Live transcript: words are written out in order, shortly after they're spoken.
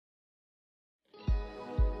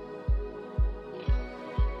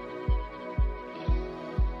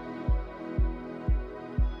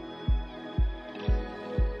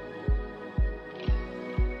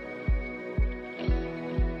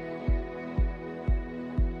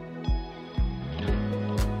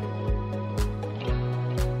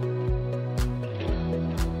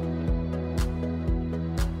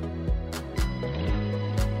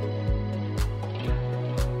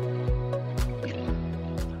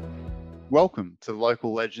Welcome to the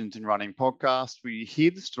Local Legends in Running podcast, where you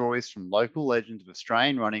hear the stories from local legends of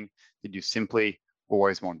Australian running that you simply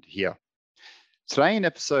always wanted to hear. Today in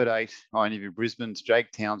episode 8, I interview Brisbane's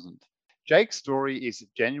Jake Townsend. Jake's story is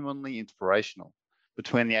genuinely inspirational.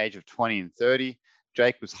 Between the age of 20 and 30,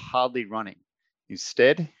 Jake was hardly running.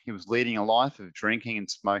 Instead, he was leading a life of drinking and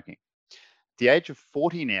smoking. At the age of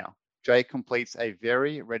 40 now, Jake completes a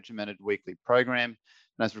very regimented weekly program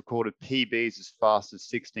and has recorded PBs as fast as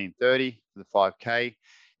 16:30 for the 5K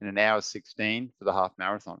and an hour 16 for the half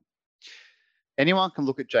marathon. Anyone can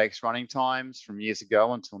look at Jake's running times from years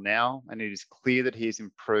ago until now, and it is clear that he has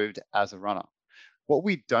improved as a runner. What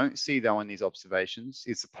we don't see, though, in these observations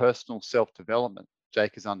is the personal self-development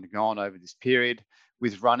Jake has undergone over this period,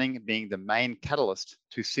 with running being the main catalyst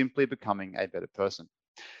to simply becoming a better person.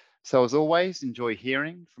 So as always, enjoy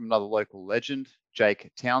hearing from another local legend,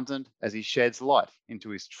 Jake Townsend, as he sheds light into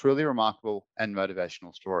his truly remarkable and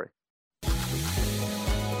motivational story.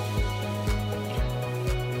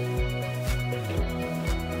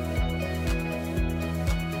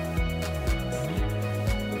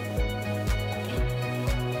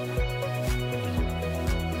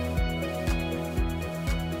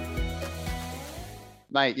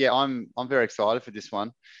 Mate, yeah, I'm very excited for this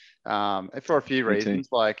one. For a few reasons.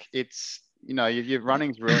 Like it's, your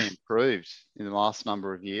running's really improved in the last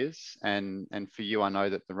number of years, and for you, I know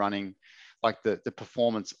that the running, like the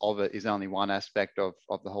performance of it, is only one aspect of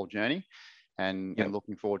the whole journey, and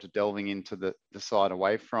looking forward to delving into the side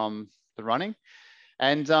away from the running.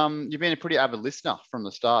 And you've been a pretty avid listener from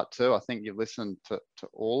the start too. I think you've listened to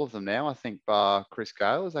all of them now. I think bar Chris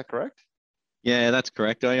Gale, is that correct? Yeah, that's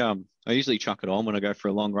correct. I usually chuck it on when I go for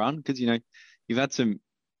a long run because you've had some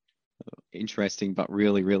interesting but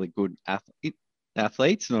really, really good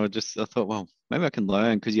athletes, and I thought, well, maybe I can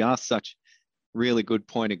learn because you ask such really good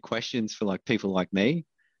pointed questions for like people like me,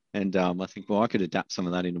 and I think, well, I could adapt some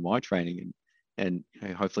of that into my training, and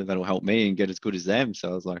hopefully that'll help me and get as good as them. So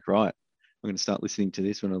I was like, right, I'm going to start listening to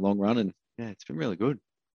this when a long run, and yeah, it's been really good.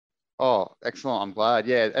 Oh, excellent. I'm glad.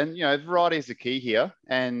 Yeah. And, variety is the key here.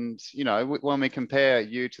 And, when we compare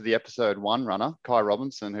you to the episode 1 runner, Kai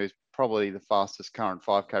Robinson, who's probably the fastest current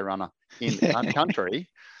 5K runner in the country,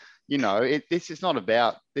 this is not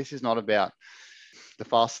about the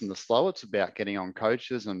fast and the slow. It's about getting on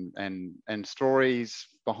coaches and stories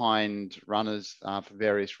behind runners for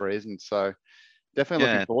various reasons. So definitely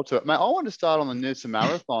looking forward to it. Mate, I want to start on the Noosa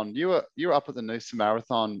Marathon. You were up at the Noosa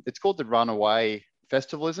Marathon. It's called the Runaway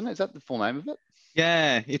Festival, isn't it? Is that the full name of it?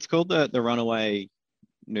 Yeah, it's called the Runaway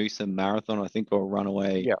Noosa Marathon, I think, or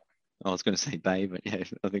Runaway. Yeah. I was going to say Bay, but yeah,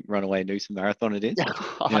 I think Runaway Noosa Marathon it is. Yeah,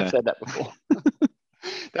 I've said that before.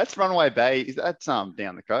 That's Runaway Bay. That's down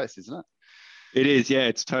the coast, isn't it? It is, yeah.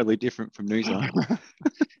 It's totally different from Noosa.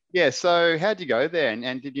 Yeah. So how'd you go there,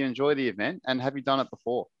 and did you enjoy the event? And have you done it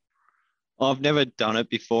before? I've never done it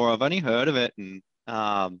before. I've only heard of it, and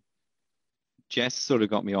Jess sort of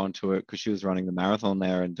got me onto it because she was running the marathon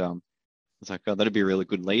there, and I was like, oh, that'd be a really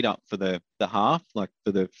good lead up for the half, like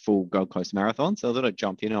for the full Gold Coast Marathon. So I thought I'd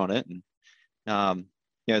jump in on it, and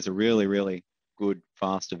yeah, it's a really, really good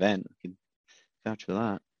fast event. I can vouch for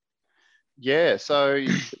that. Yeah, so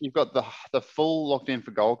you've got the full locked in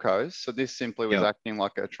for Gold Coast. So this simply was acting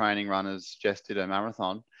like a training run as Jess did a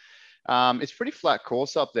marathon. It's pretty flat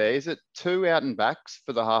course up there. Is it 2 out and backs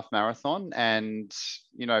for the half marathon, and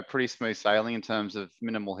pretty smooth sailing in terms of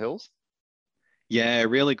minimal hills? Yeah,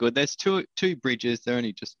 really good. There's two bridges. They're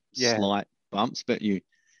only just slight bumps, but you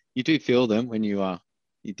do feel them when you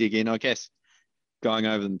dig in. I guess going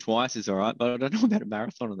over them twice is all right, but I don't know about a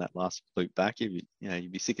marathon on that last loop back. You'd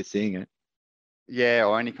be sick of seeing it. Yeah,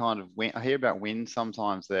 or any kind of wind. I hear about wind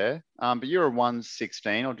sometimes there. But you're a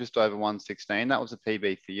 116 or just over 116. That was a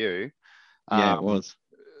PB for you. Yeah, it was.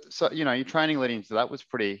 So, your training leading into that was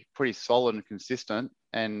pretty solid and consistent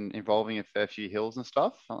and involving a fair few hills and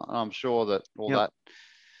stuff. I'm sure that all that,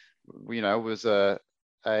 was a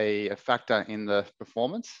factor in the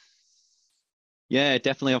performance. Yeah,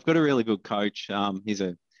 definitely. I've got a really good coach. He's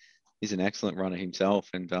an excellent runner himself.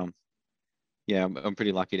 And yeah, I'm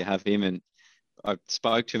pretty lucky to have him. And I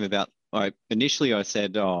spoke to him about, initially I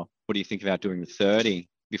said, oh, what do you think about doing the 30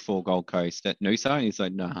 before Gold Coast at Noosa? And he's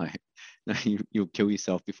like, no, you'll kill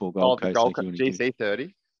yourself before Gold Coast. Gold Coast GC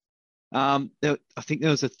 30? I think there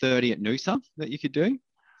was a 30 at Noosa that you could do.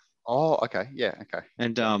 Oh, okay. Yeah, okay.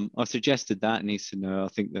 And I suggested that, and he said, no, I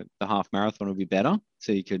think that the half marathon would be better,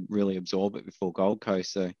 so you could really absorb it before Gold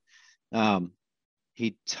Coast. So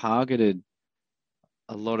he targeted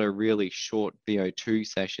a lot of really short VO2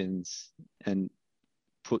 sessions and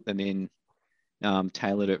put them in,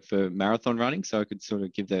 tailored it for marathon running, so I could sort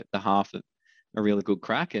of give the half a really good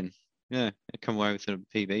crack. And yeah, I come away with a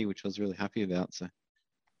PB, which I was really happy about. So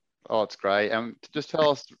Oh, it's great. Just tell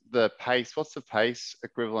us the pace. What's the pace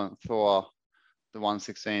equivalent for the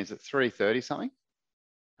 116? Is it 3:30 something?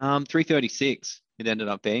 3:36 it ended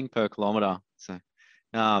up being per kilometer. So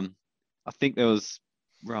I think there was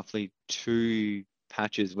roughly two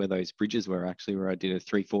patches where those bridges were actually where I did a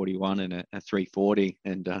 3:41 and a 3:40,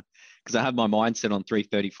 and because I had my mindset on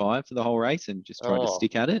 3:35 for the whole race and just tried to Oh,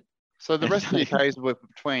 stick at it. so the And rest of your Ks were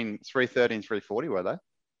between 3:30 and 3:40, were they?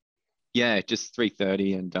 yeah, just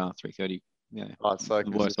 3:30 and 3:30. Yeah, Oh, it's so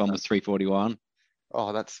the worst one consistent. was 3:41.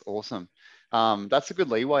 Oh, that's awesome. That's a good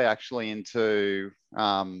leeway actually into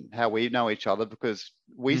how we know each other, because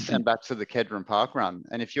we stand back to the Kedron Park run.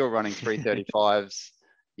 And if you're running 3:35s,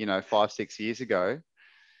 5, 6 years ago,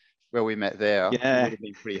 where we met there, we would Yeah, have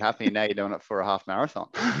been pretty happy. Now you're doing it for a half marathon.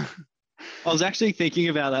 I was actually thinking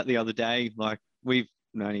about that the other day. Like we've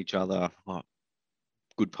known each other what,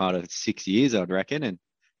 good part of 6 years, I'd reckon, and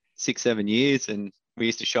 6, 7 years. And we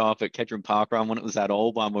used to show up at Kedron Park Run when it was that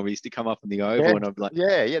old one where we used to come up in the Yeah, oval, and I'd be like,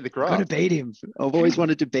 yeah, the I've got to grass. beat him. I've always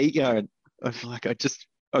wanted to beat you. And I was like, I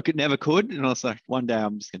could never could. And I was like, one day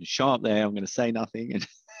I'm just going to show up there. I'm going to say nothing. And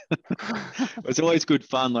it's always good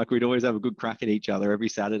fun. Like we'd always have a good crack at each other every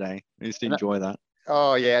Saturday. I used to And that, enjoy that.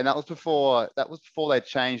 oh yeah, and that was before they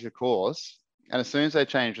changed the course. And as soon as they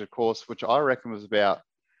changed the course, which I reckon was about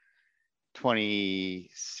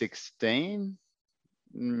 2016,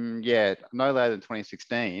 yeah, no later than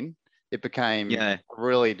 2016, it became Yeah. a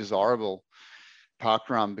really desirable park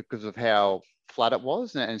run because of how flat it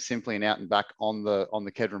was, and simply an out and back on the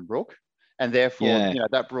Kedron Brook. And therefore, Yeah.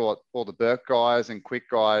 that brought all the Burke guys and quick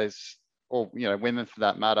guys, or women for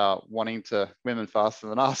that matter, women faster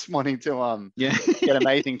than us, wanting to Yeah. get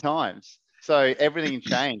amazing times. So everything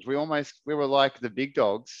changed. We were like the big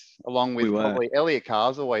dogs, along We with were. probably Elliot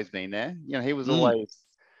Carr's always been there. He was Mm, always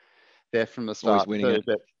there from the always start winning too. it.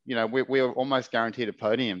 But we were almost guaranteed a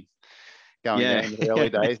podium going there Yeah. in the early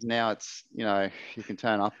days. Now it's you can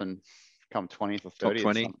turn up and come 20th or Top 30th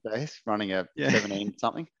 20. some days running a Yeah. 17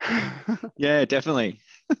 something. Yeah, definitely.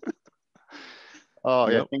 Oh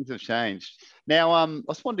yeah, Yep. things have changed. Now, I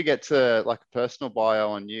just wanted to get to like a personal bio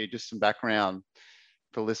on you, just some background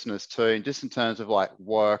for listeners too, just in terms of like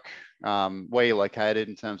work, where you're located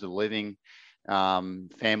in terms of living,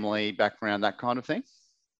 family background, that kind of thing.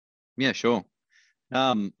 Yeah, sure.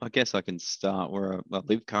 I guess I can start where I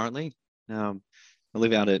live currently. Um, I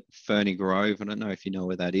live out at Ferny Grove. I don't know if you know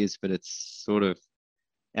where that is, but it's sort of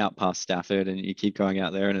out past Stafford, and you keep going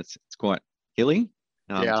out there, and it's quite hilly.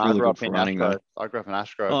 Yeah, It's I really grew good up for in running though. Ashgrove. I grew up in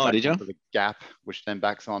Ashgrove, Oh, back did you? into the Gap, which then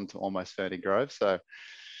backs on to almost 30 Grove. So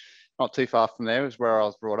not too far from there is where I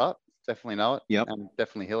was brought up. Definitely know it, Yep. and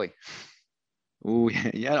definitely hilly. Oh,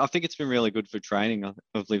 yeah, yeah. I think it's been really good for training.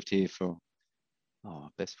 I've lived here for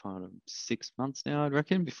best part of 6 months now, I'd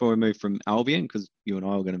reckon, before we moved from Albion, because you and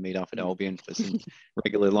I were going to meet up at Albion for some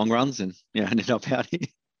regular long runs, and yeah, ended up out here.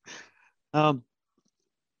 Um,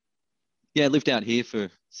 yeah, I lived out here for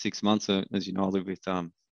 6 months. As you know, I live with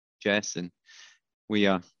Jess, and we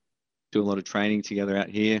do a lot of training together out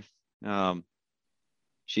here. Um,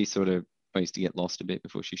 she sort of I used to get lost a bit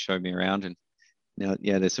before she showed me around, and now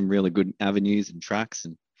yeah, there's some really good avenues and tracks,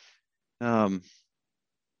 and um,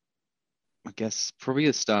 I guess probably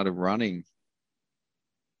I started running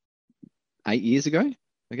 8 years ago.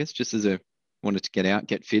 I guess just as a wanted to get out,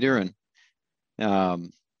 get fitter, and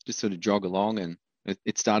just sort of jog along, and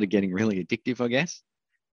it started getting really addictive, I guess.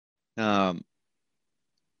 Um,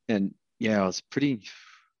 and yeah, I was pretty.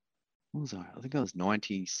 What was I? I think I was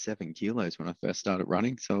 97 kilos when I first started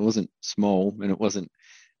running, so it wasn't small, and it wasn't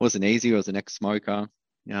easy. I was an ex-smoker.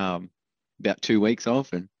 Um, about 2 weeks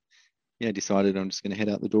off, and yeah, decided I'm just going to head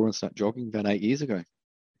out the door and start jogging about 8 years ago.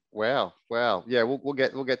 Wow, wow. Yeah, we'll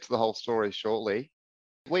get to the whole story shortly.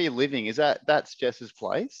 Where you're living, that's Jess's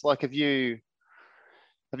place? Like, have you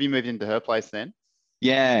moved into her place then?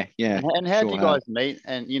 Yeah, yeah, And how do sure you have. guys meet?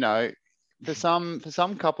 And for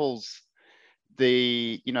some couples,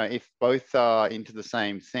 if both are into the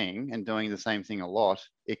same thing and doing the same thing a lot,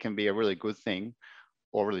 it can be a really good thing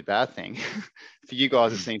or a really bad thing. For you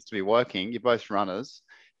guys, it seems to be working. You're both runners.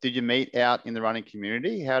 Did you meet out in the running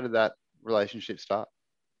community? How did that relationship start?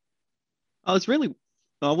 I was really,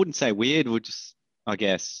 I wouldn't say weird. We're just, I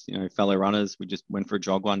guess, fellow runners. We just went for a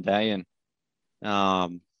jog one day, and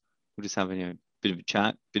we're just having a bit of a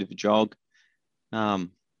chat, bit of a jog.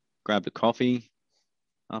 Um, Grabbed a coffee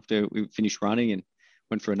after we finished running, and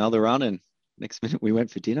went for another run. And next minute we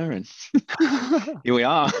went for dinner, and here we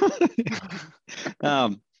are.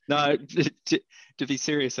 No, to be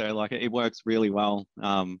serious though, like it works really well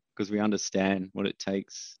because we understand what it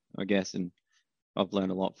takes, I guess, and I've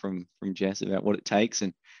learned a lot from Jess about what it takes,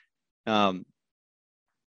 and um,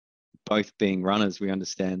 both being runners, we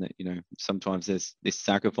understand that, sometimes there's this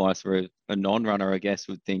sacrifice where a non-runner, I guess,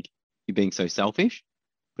 would think you're being so selfish,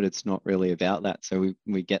 but it's not really about that. So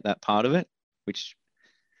we get that part of it, which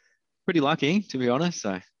pretty lucky, to be honest.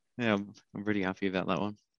 So yeah, I'm pretty happy about that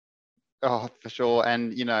one. Oh, for sure.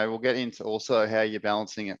 And, we'll get into also how you're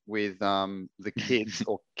balancing it with the kids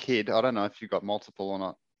or kid. I don't know if you've got multiple or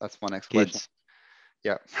not. That's my next question. Kids.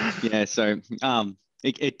 Yeah. Yeah. So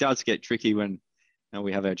it does get tricky when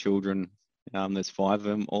we have our children. There's 5 of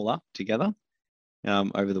them all up together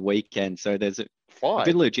over the weekend. So there's a bit 5.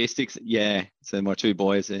 of logistics. Yeah. So my 2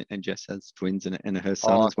 boys and Jess has twins and her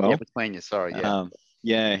son Oh, as okay. Yeah, well. between you. Sorry. Yeah.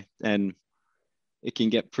 Yeah. And it can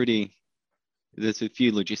get pretty. There's a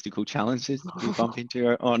few logistical challenges that we bump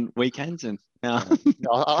into on weekends, and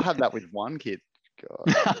I'll have that with one kid.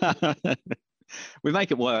 God. we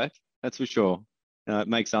make it work. That's for sure. It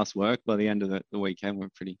makes us work. By the end of the weekend, we're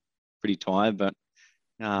pretty tired, but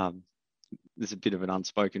um, there's a bit of an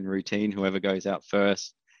unspoken routine. Whoever goes out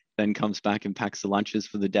first then comes back and packs the lunches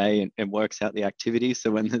for the day and works out the activities.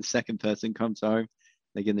 So when the second person comes home,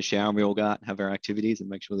 they get in the shower and we all go out and have our activities and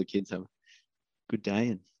make sure the kids have a good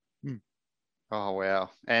day. And Oh, wow.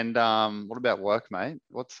 And what about work, mate?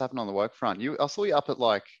 What's happening on the work front? I saw you up at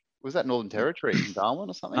was that Northern Territory in Darwin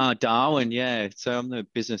or something? Darwin, yeah. So I'm the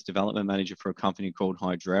business development manager for a company called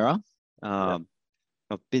Hydrera. Yeah.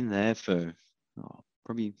 I've been there for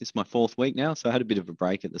probably this is my 4th week now. So I had a bit of a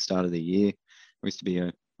break at the start of the year. I used to be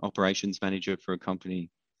a operations manager for a company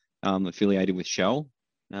affiliated with Shell.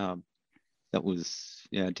 That was,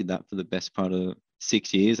 I did that for the best part of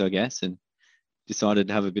 6 years, I guess, and decided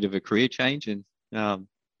to have a bit of a career change. And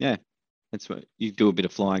yeah, that's what you do, a bit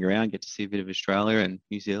of flying around, get to see a bit of Australia and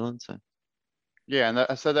New Zealand. So Yeah,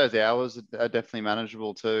 and so those hours are definitely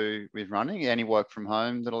manageable too with running. Any work from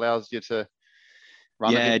home that allows you to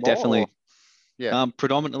run a yeah, bit more? definitely. Yeah.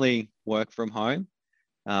 Predominantly work from home,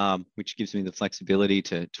 which gives me the flexibility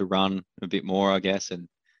to run a bit more, I guess, and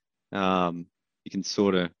you can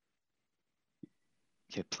sort of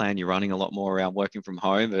plan your running a lot more around working from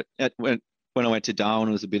home. But when I went to Darwin,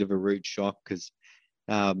 it was a bit of a rude shock because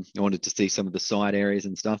I wanted to see some of the side areas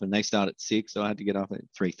and stuff, and they start at 6, so I had to get up at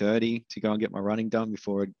 3:30 to go and get my running done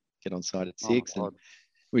before I'd get on site at Oh my 6, and God.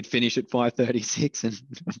 we'd finish at 5:36, and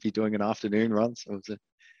I'd be doing an afternoon run. So it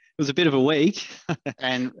was a bit of a week, but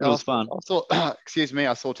And it was fun. I saw, excuse me,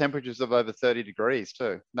 I saw temperatures of over 30 degrees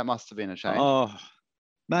too. That must have been a change. Oh,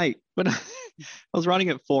 mate, but I was running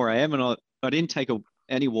at 4 a.m. and I didn't take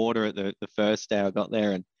any water at the first day I got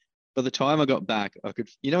there. And by the time I got back, I could,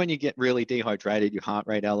 when you get really dehydrated, your heart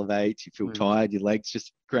rate elevates, you feel Mm. tired, your legs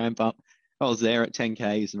just cramp up. I was there at 10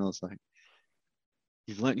 Ks and I was like,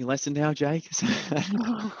 you've learnt your lesson now, Jake. So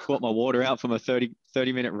brought my water out from a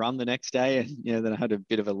 30-minute run the next day. And then I had a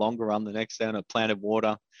bit of a longer run the next day, and I planted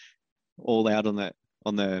water all out on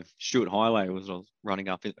the Stuart Highway. I was running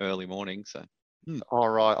up in early morning. So All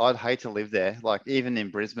right. I'd hate to live there. Like even in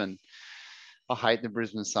Brisbane, I hate the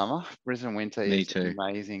Brisbane summer. Brisbane winter me is too.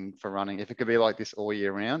 amazing for running. If it could be like this all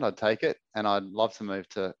year round, I'd take it. And I'd love to move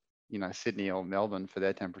to, Sydney or Melbourne for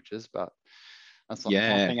their temperatures, but that's not Yeah.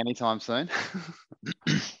 happening anytime soon.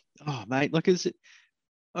 Oh, mate, look,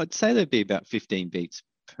 I'd say there'd be about 15 beats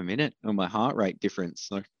per minute on my heart rate difference.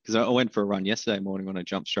 Like, because I went for a run yesterday morning when I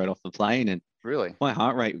jumped straight off the plane, and Really? my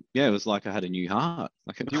heart rate, it was like I had a new heart.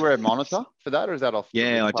 Like, Do you wear a monitor for that, or is that off the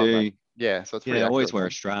yeah, wrist I heart rate? do. Yeah, so it's pretty Yeah, I always accurate wear a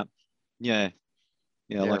then. strap. Yeah,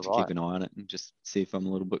 yeah, I Yeah, like to right. keep an eye on it and just see if I'm a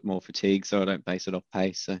little bit more fatigued, so I don't base it off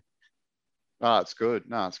pace. So Oh, it's good.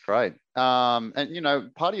 No, it's great.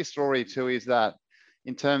 And part of your story too is that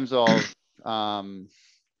in terms of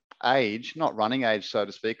age, not running age, so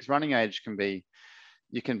to speak, because running age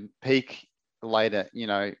you can peak later,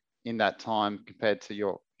 in that time compared to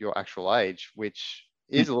your actual age, which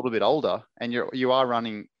is a little bit older, and you are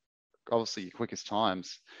running obviously your quickest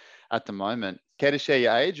times at the moment. Care to share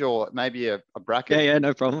your age or maybe a bracket? yeah,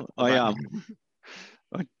 no problem. For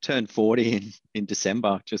I turned 40 in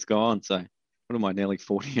December, just gone. So what am I, nearly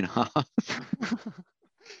 40 and a half?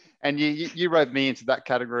 And you wrote me into that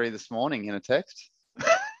category this morning in a text.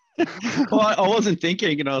 Well, I wasn't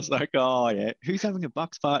thinking, and I was like, oh yeah, who's having a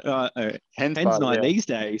bucks party, Hens hens party, night yeah. these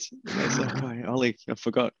days? And I was like, oh, Ollie, I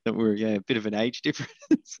forgot that we're a bit of an age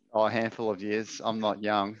difference. Oh, a handful of years. I'm not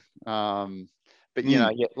young. But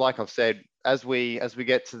Mm, yeah, like I've said, as we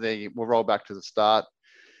get to we'll roll back to the start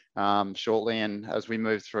shortly, and as we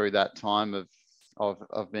move through that time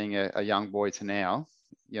of being a young boy to now,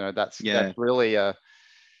 that's yeah, really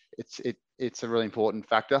it's a really important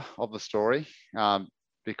factor of the story.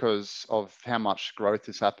 because of how much growth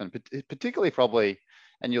has happened, particularly probably,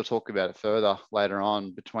 and you'll talk about it further later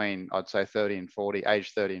on, between, I'd say, 30 and 40,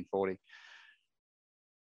 age 30 and 40.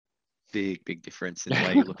 Big difference in the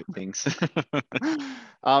way you look at things.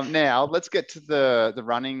 Now let's get to the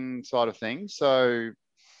running side of things. So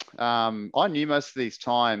I knew most of these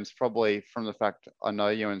times probably from the fact I know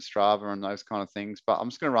you and Strava and those kind of things, but I'm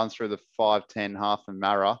just going to run through the 5, 10, half and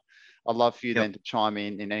Mara. I'd love for you Yep. then to chime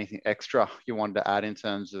in anything extra you wanted to add in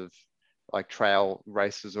terms of like trail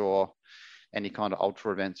races or any kind of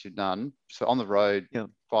ultra events you've done. So on the road, Yep.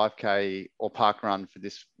 5K or park run for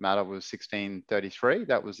this matter was 16:33.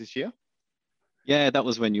 That was this year. Yeah, that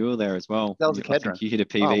was when you were there as well. That was a I Kedron. think you hit a Oh,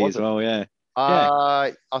 PB was as it? well. Yeah. Yeah.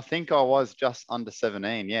 I think I was just under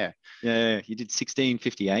 17. Yeah. Yeah. You did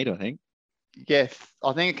 16:58, I think. Yeah.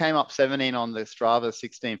 I think it came up 17 on the Strava,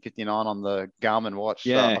 16:59 on the Garmin watch. So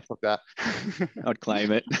I Yeah. took that. I'd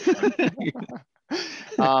claim it.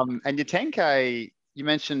 And your 10K, you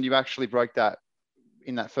mentioned you actually broke that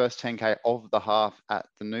in that first 10K of the half at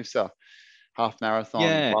the Noosa half marathon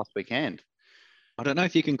Yeah. last weekend. I don't know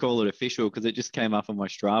if you can call it official because it just came up on my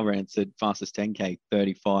Strava and said fastest 10K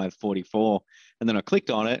 35:44. And then I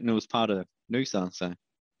clicked on it and it was part of Noosa. So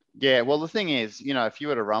Yeah, well, the thing is, if you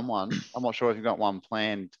were to run one, I'm not sure if you've got one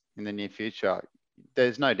planned in the near future.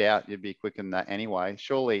 There's no doubt you'd be quicker than that anyway.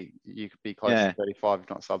 Surely you could be close to yeah. 35, if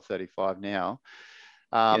not sub 35 now.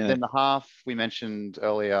 Yeah. Then the half we mentioned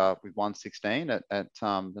earlier with 116 at the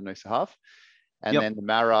Noosa half. And Yep. then the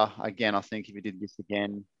Mara, again, I think if you did this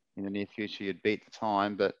again in the near future, you'd beat the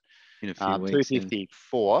time. But In a few weeks. Yeah.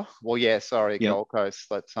 254. Well, yeah, sorry, Yep. Gold Coast.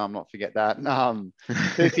 Let's not forget that.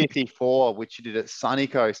 254, which you did at Sunny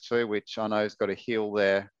Coast too, which I know has got a hill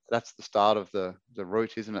there. That's the start of the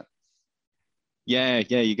route, isn't it? Yeah.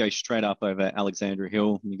 Yeah. You go straight up over Alexandra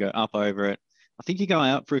Hill and you go up over it. I think you go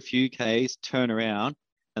out for a few Ks, turn around,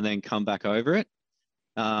 and then come back over it.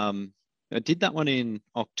 I did that one in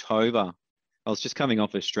October. I was just coming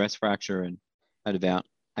off a stress fracture and had about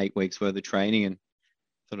 8 weeks worth of training and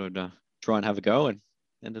thought I'd try and have a go and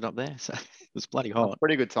ended up there. So it was bloody A hot.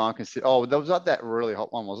 pretty good time. Oh, that was that really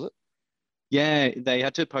hot one, was it? Yeah, they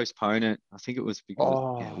had to postpone it. I think it was because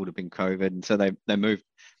it Oh, would have been COVID, and so they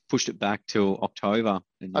pushed it back till October.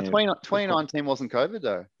 And yeah, it was quite. 2019 wasn't COVID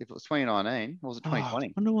though. If it was 2019, or was it Oh, I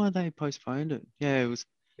 2020? wonder why they postponed it. Yeah, it was.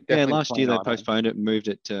 It Yeah, definitely was last year they 2019. postponed it and moved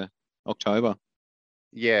it to October.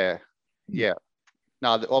 Yeah, yeah.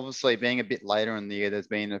 No, obviously being a bit later in the year, there's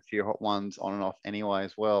been a few hot ones on and off anyway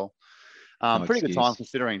as well. No Pretty good time excuse.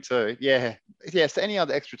 considering too. Yeah. Yeah. So any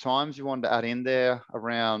other extra times you wanted to add in there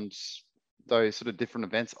around those sort of different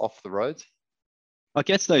events off the roads? I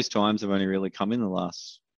guess those times have only really come in the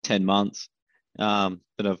last 10 months that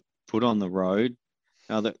I've put on the road.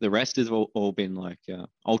 The rest has all been like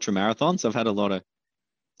ultra marathons. I've had a lot of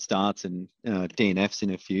starts and DNFs in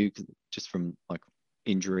a few just from like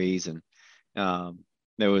injuries. And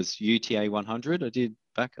there was UTA 100 I did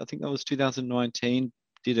back, I think that was 2019,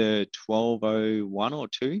 did a 12:01 or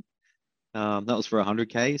 2. That was for 100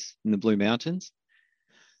 Ks in the Blue Mountains.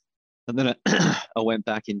 And then I went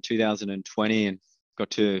back in 2020 and got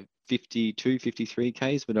to 52, 53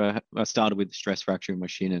 Ks, but I started with stress fracture in my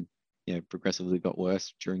shin and progressively got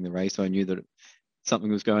worse during the race. So I knew that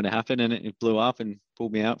something was going to happen and it blew up and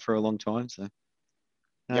pulled me out for a long time. So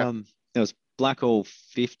Yeah. there was Blackall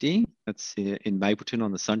 50. That's in Mapleton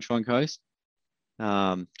on the Sunshine Coast.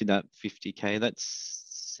 Did that 50K. That's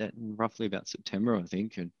set in roughly about September, I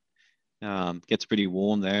think. And gets pretty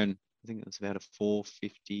warm there. And I think it was about a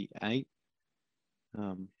 4:58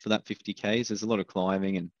 for that 50Ks. There's a lot of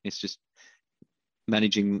climbing and it's just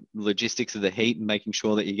managing logistics of the heat and making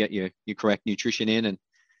sure that you get your correct nutrition in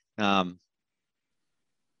and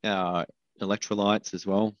electrolytes as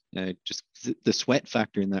well. Just the sweat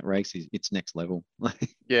factor in that race it's next level.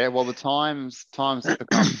 Yeah. Well, the times become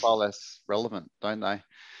far less relevant, don't they?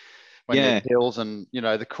 When there's Yeah. hills and,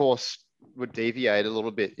 the course would deviate a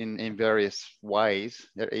little bit in various ways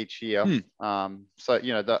each year. So,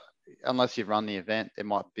 that unless you've run the event, it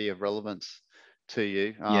might be of relevance to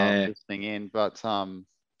you Yeah. listening in. But and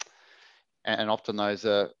often those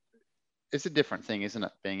it's a different thing, isn't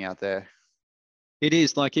it? Being out there. It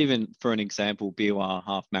is like even for an example, BOR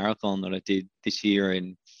half marathon that I did this year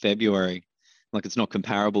in February, like it's not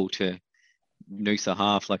comparable to Noosa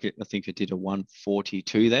half. Like I think I did a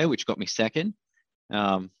 1:42 there, which got me second.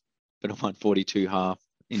 But a 1:42 half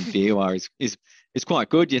in BOR is quite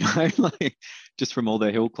good, like just from all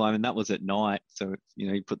the hill climbing. That was at night, so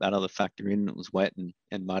you put that other factor in. It was wet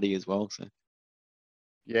and muddy as well. So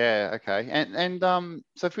Yeah. Okay. And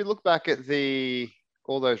so if we look back at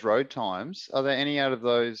all those road times, are there any out of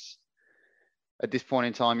those at this point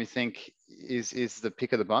in time you think is the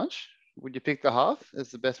pick of the bunch? Would you pick the half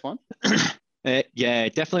as the best one? Yeah,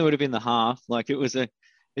 it definitely would have been the half. Like it was a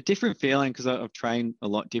different feeling because I've trained a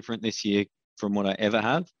lot different this year from what I ever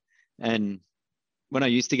have. And when I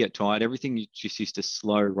used to get tired, everything just used to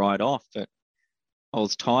slow right off. But I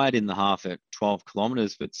was tired in the half at 12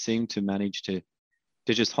 kilometers, but seemed to manage to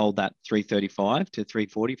just hold that 3:35 to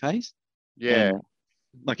 3:40 pace. Yeah. And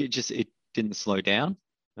like it didn't slow down.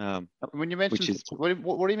 When you Which mentioned, is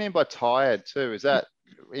what do you mean by tired too? Is that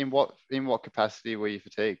in what capacity were you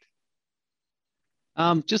fatigued?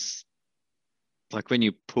 just like when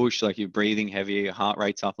you push, like you're breathing heavier, your heart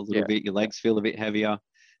rate's up a little Yeah. bit, your legs feel a bit heavier.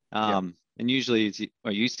 Yeah. And usually I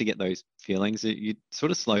used to get those feelings that you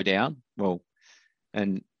sort of slow down. Well,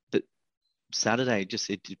 and the Saturday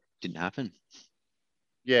didn't happen.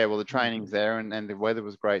 Yeah. Well, the training's there and the weather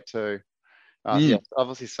was great too. Mm, Yeah,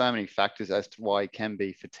 obviously so many factors as to why you can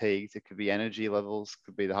be fatigued. It could be energy levels,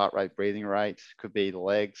 could be the heart rate, breathing rate, could be the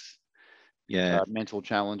legs, yeah. mental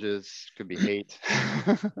challenges, could be heat.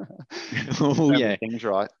 Oh So many yeah. things,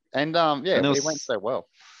 right? And yeah, And it went so well.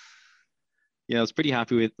 I was pretty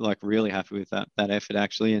happy with, like really happy with that effort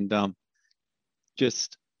actually. And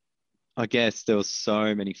just I guess there was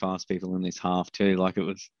so many fast people in this half too. Like it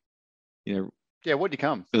was, you know, Yeah, what'd you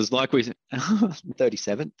come? it was like we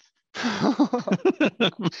 37th.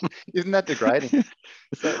 Isn't that degrading?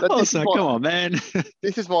 So Oh, so come on, man.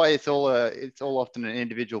 this is why it's all often an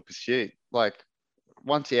individual pursuit. Like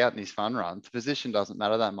once you're out in these fun runs, the position doesn't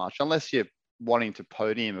matter that much unless you're wanting to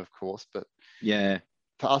podium, of course. But Yeah,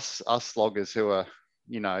 for us sloggers who are,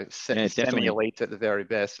 yeah, definitely. semi-elite at the very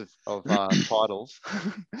best of titles,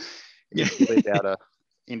 Yeah, it's really about a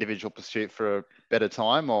individual pursuit for a better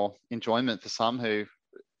time or enjoyment for some who,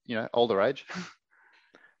 older age.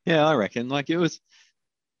 yeah, I reckon. Like it was,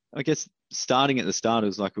 I guess, starting at the start, it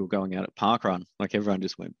was like we were going out at park run. Like everyone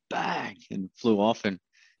just went bang and flew off, and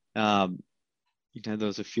um, there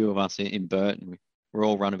was a few of us in Burt, and we were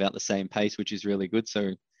all run about the same pace, which is really good.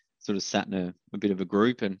 So sort of sat in a bit of a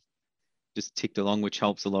group and just ticked along, which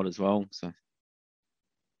helps a lot as well. So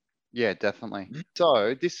Yeah, definitely.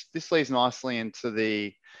 So this leads nicely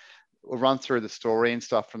into we'll run through the story and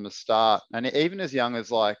stuff from the start. And even as young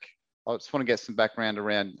as like, I just want to get some background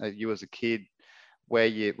around you as a kid, where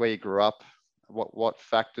you grew up, what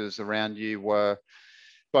factors around you were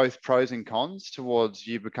both pros and cons towards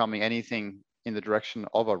you becoming anything in the direction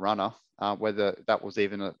of a runner, whether that was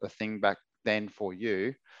even a thing back then for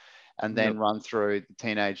you, and yep. then run through the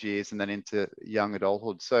teenage years and then into young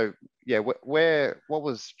adulthood. So yeah, what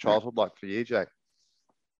was childhood like for you, Jake?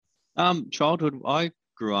 Childhood, I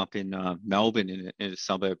grew up in Melbourne in a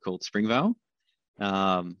suburb called Springvale.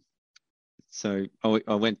 Um, so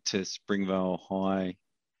I went to Springvale High.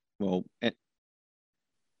 Well,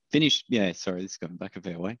 finished. Yeah, sorry, this is going back a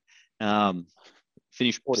fair way.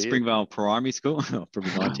 Finished 40 years. Springvale Primary School,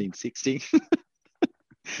 probably 1960.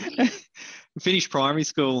 Finished primary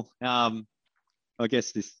school. I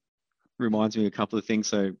guess this reminds me of a couple of things.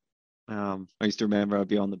 So I used to remember I'd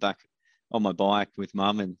be on my bike with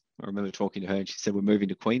mum, and I remember talking to her, and she said we're moving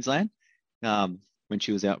to Queensland. When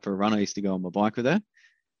she was out for a run, I used to go on my bike with her,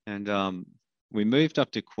 and we moved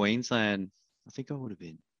up to Queensland. I think I would have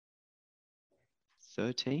been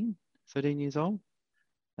 13 years old.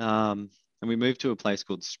 And we moved to a place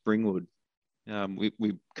called Springwood.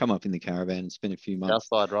 We come up in the caravan and spent a few months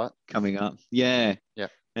Outside, right? coming up. Yeah. Yeah.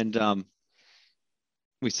 And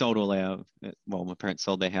we sold my parents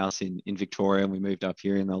sold their house in Victoria, and we moved up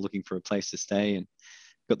here, and they were looking for a place to stay, and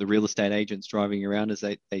got the real estate agents driving around as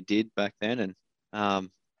they did back then. And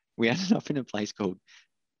we ended up in a place called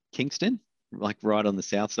Kingston, like right on the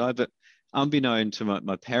south side. But unbeknown to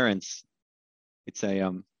my parents, it's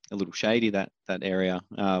a little shady, that area.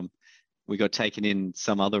 We got taken in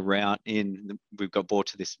some other route in. We've got brought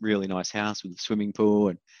to this really nice house with a swimming pool,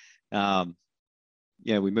 and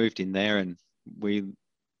yeah, we moved in there, and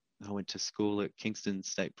I went to school at Kingston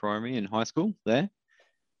State Primary and high school there.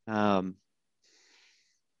 And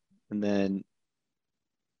then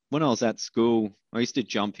when I was at school, I used to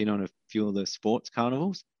jump in on a few of the sports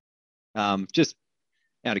carnivals, just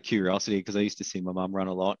out of curiosity because I used to see my mum run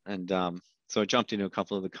a lot. And so I jumped into a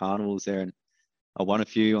couple of the carnivals there, and I won a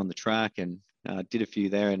few on the track, and did a few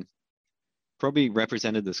there, and probably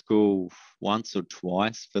represented the school once or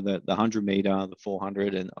twice for the 100 meter, the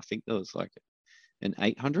 400, and I think there was like an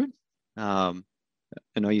 800. And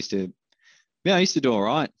I used to do all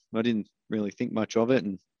right. I didn't really think much of it,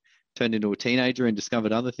 and turned into a teenager and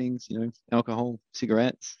discovered other things, alcohol,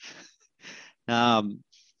 cigarettes. And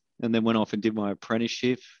then went off and did my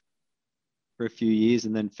apprenticeship for a few years,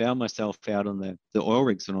 and then found myself out on the oil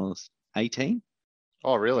rigs when I was 18.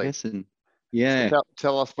 Oh, I really? guess. And So yeah,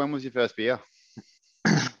 tell us, when was your first beer?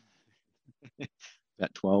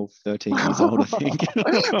 about 12, 13 years old, I think.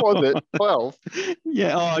 Was it 12?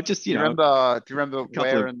 Yeah. Oh, just, Do you remember a couple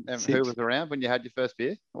where of and who six. was around when you had your first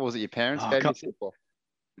beer? Or was it your parents Oh, gave you a sip? Or?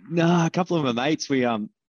 a couple of my mates,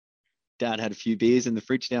 dad had a few beers in the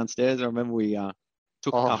fridge downstairs. I remember we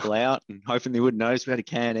took a Oh, couple out and hoping they wouldn't notice. We had a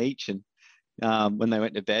can each, and when they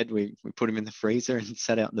went to bed, we put them in the freezer and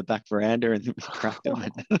sat out in the back veranda and we cracked them.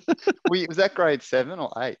 And was that grade 7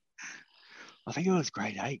 or 8? I think it was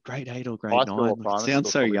grade eight or grade High school or nine. Like, it primary sounds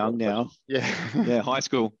school, so probably young first now. question. Yeah. Yeah, high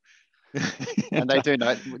school. And And, they do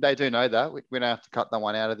know that. We don't have to cut that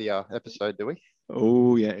one out of the episode, do we?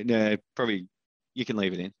 oh yeah, no, probably you can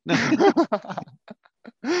leave it in.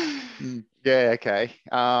 Mm. Yeah, okay.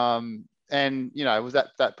 And was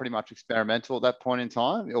that pretty much experimental at that point in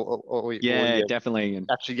time, or were Yeah, you definitely. And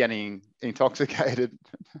actually getting intoxicated?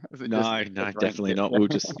 Was it just no, a no, drink? definitely not. We were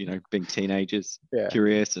just, being teenagers, Yeah.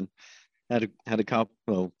 curious, and had a couple.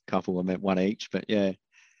 Well, couple. I meant one each, but yeah.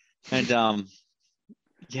 And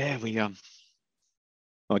yeah,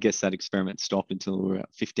 I guess that experiment stopped until we were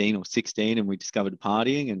about 15 or 16, and we discovered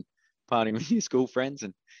partying with your school friends,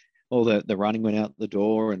 and all the running went out the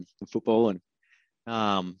door, and the football, and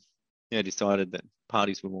yeah, decided that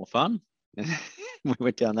parties were more fun. We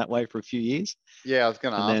went down that way for a few years, Yeah, I was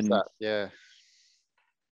going to and ask then that.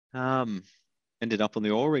 Yeah. um, ended up on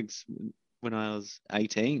the oil rigs when I was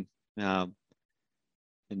 18, and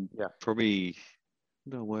Yeah. probably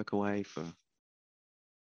did I work away for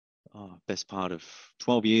best part of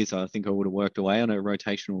 12 years. I think I would have worked away on a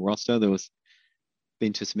rotational roster. There was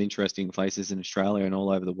been to some interesting places in Australia and all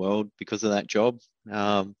over the world because of that job.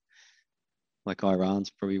 Like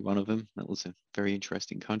Iran's probably one of them. That was a very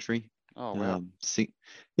interesting country. Oh, wow.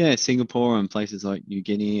 Yeah, Singapore and places like New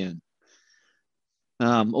Guinea and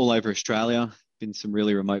all over Australia. Been some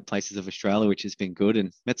really remote places of Australia, which has been good,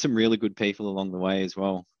 and met some really good people along the way as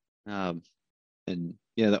well. And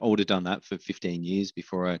yeah, I would have done that for 15 years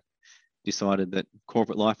before I decided that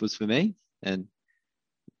corporate life was for me, and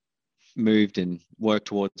moved and worked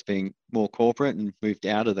towards being more corporate and moved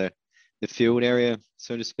out of the field area,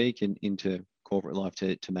 so to speak, and into corporate life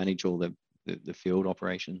to manage all the field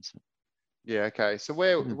operations. Yeah, okay. So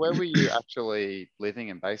where were you actually living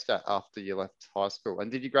and based at after you left high school?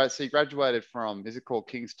 And did you so you graduated from, is it called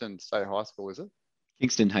Kingston State High School, is it?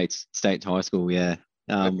 Kingston Heights State High School, yeah.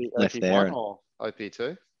 Left there OP1 and or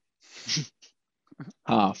OP2?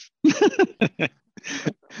 half. I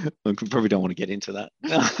probably don't want to get into that.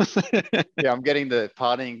 Yeah, I'm getting the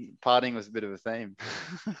partying was a bit of a theme.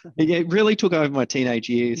 It really took over my teenage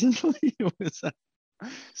years. It was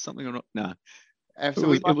something or not. No, And it so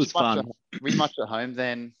was it was fun. were you much at home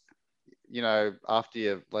then, after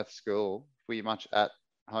you left school? Were you much at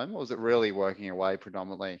home, or was it really working away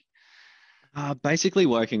predominantly? Basically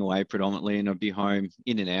working away predominantly, and I'd be home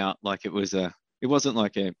in and out. Like it wasn't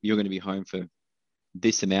like you're going to be home for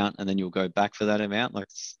this amount and then you'll go back for that amount. Like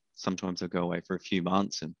sometimes I'll go away for a few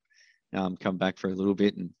months and come back for a little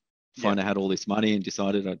bit and Yeah. find I had all this money and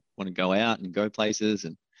decided I want to go out and go places.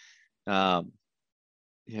 And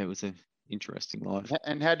yeah, it was an interesting life.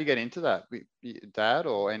 And how did you get into that? Your dad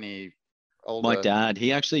or any My older? dad,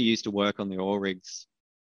 he actually used to work on the oil rigs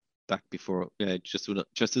back before,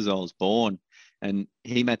 just as I was born, and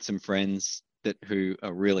he met some friends who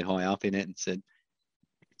are really high up in it and said,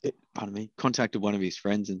 pardon me, contacted one of his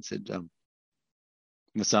friends and said,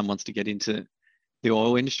 my son wants to get into the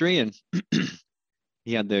oil industry, and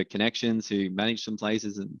he had the connections who managed some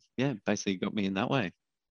places, and yeah, basically got me in that way. In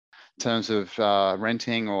terms of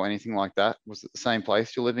renting or anything like that, was it the same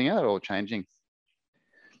place you're living at or changing?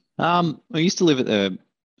 I used to live at the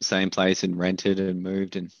same place and rented and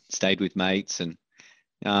moved and stayed with mates, and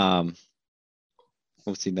um,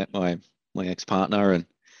 obviously met my ex-partner, and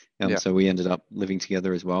Yeah. so we ended up living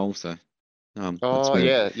together as well. So that's Oh, where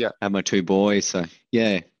yeah, yeah, I had my two boys. So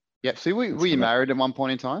yeah, yeah. So were that's you how that married at one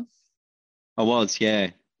point in time? I was.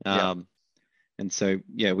 Yeah. Yeah, And so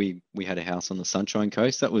yeah, we had a house on the Sunshine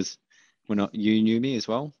Coast. That was when you knew me as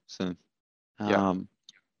well. So yeah, um,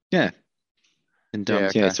 yeah, and yeah. yeah,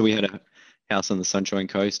 Okay, so we had a house on the Sunshine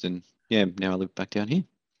Coast, and yeah, now I live back down here.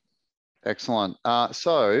 excellent.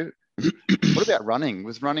 So what about running?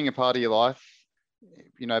 Was running a part of your life,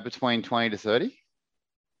 between 20 to 30?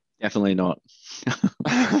 Definitely not.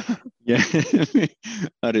 Yeah, I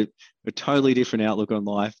had a totally different outlook on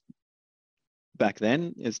life back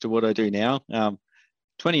then as to what I do now.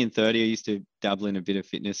 20 and 30, I used to dabble in a bit of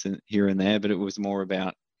fitness and here and there, but it was more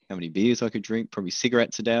about how many beers I could drink, probably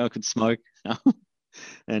cigarettes a day I could smoke,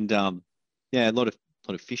 and yeah, a lot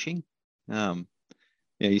of fishing.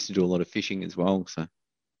 yeah, I used to do a lot of fishing as well. So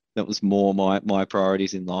that was more my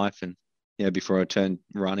priorities in life. And yeah, before I turned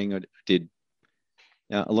running, I did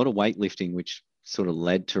a lot of weightlifting, which sort of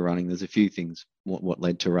led to running. There's a few things what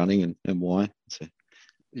led to running and why. So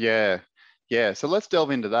Yeah. Yeah. So let's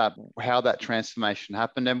delve into that, how that transformation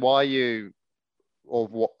happened and why you, or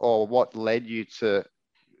what led you to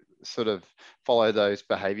sort of follow those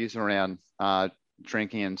behaviors around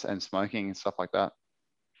drinking and smoking and stuff like that.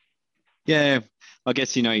 yeah, I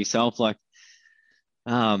guess you know yourself, like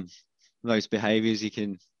um, those behaviors you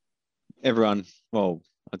can everyone, well,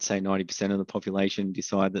 I'd say 90% of the population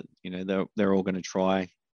decide that, you know, they're all going to try,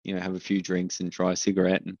 you know, have a few drinks and try a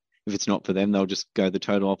cigarette. And if it's not for them, they'll just go the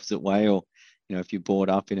total opposite way. Or, you know, if you're brought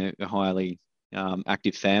up in a highly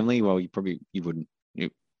active family, well, you wouldn't,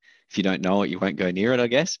 if you don't know it, you won't go near it, I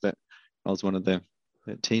guess. But I was one of the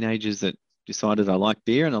teenagers that decided I like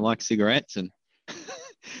beer and I like cigarettes. And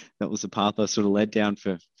that was the path I sort of led down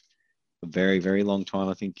for a very, very long time,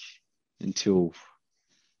 I think, until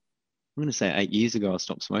I'm going to say 8 years ago. I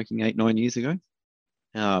stopped smoking 8, 9 years ago.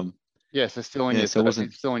 Um, Yeah. So still in yeah, your so it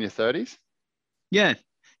wasn't. still in your 30s. Yeah,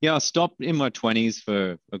 yeah. I stopped in my 20s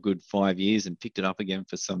for a good 5 years and picked it up again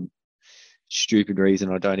for some stupid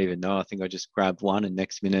reason I don't even know. I think I just grabbed one, and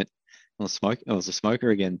next minute I was a smoker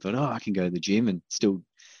again. Thought, oh, I can go to the gym and still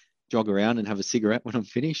jog around and have a cigarette when I'm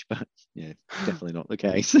finished. But yeah, definitely not the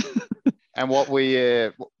case. And what were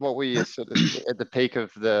you sort of at the peak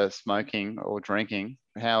of the smoking or drinking?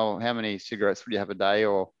 How many cigarettes would you have a day,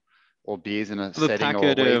 or beers in a I have a setting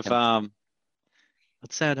or a packet week? of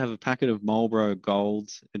I'd say I'd have a packet of Marlboro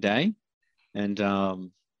Golds a day, and a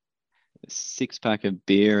 6 pack of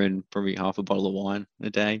beer and probably half a bottle of wine a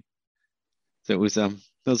day. So it was there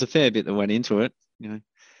was a fair bit that went into it, you know,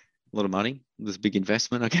 a lot of money. It was a big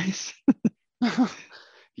investment, I guess.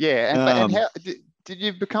 Yeah, and Um, how did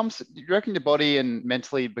you become? Do you reckon your body and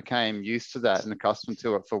mentally became used to that and accustomed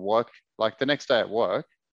to it for work? Like the next day at work,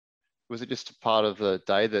 was it just a part of the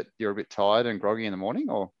day that you're a bit tired and groggy in the morning,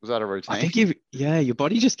 or was that a I routine? think yeah, your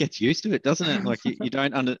body just gets used to it, doesn't it? Like you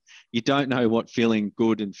don't know what feeling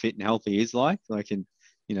good and fit and healthy is like, and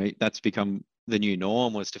you know, that's become the new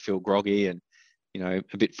norm was to feel groggy and, you know,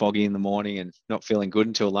 a bit foggy in the morning and not feeling good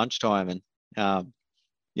until lunchtime. And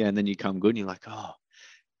yeah, and then you come good and you're like, oh,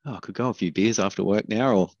 I could go a few beers after work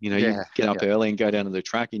now, or you know, you Yeah, get up yeah, early and go down to the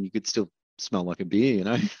track and you could still smell like a beer, you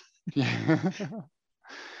know. yeah,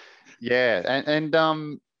 yeah. And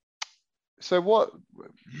so what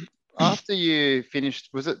after you finished?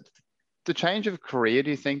 Was it the change of career? Do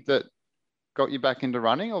you think that got you back into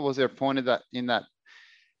running, or was there a point of that in that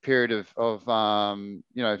period of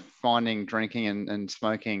finding drinking and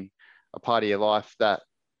smoking a part of your life that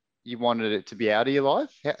you wanted it to be out of your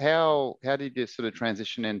life? How did you sort of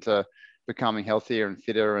transition into becoming healthier and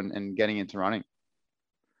fitter and getting into running?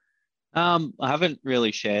 I haven't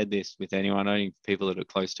really shared this with anyone. Only people that are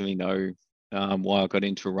close to me know why I got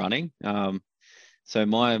into running. So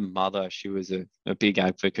my mother, she was a big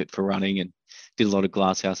advocate for running and did a lot of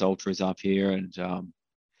glasshouse ultras up here. And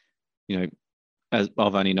you know, as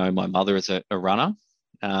I've only known my mother as a runner,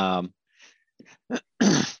 um,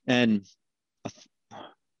 and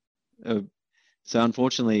uh, so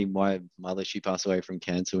unfortunately, my mother, she passed away from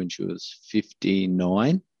cancer when she was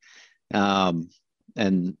 59. Um,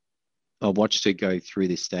 and I watched her go through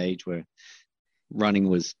this stage where running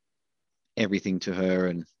was everything to her,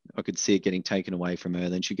 and I could see it getting taken away from her.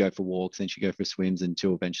 Then she'd go for walks, then she'd go for swims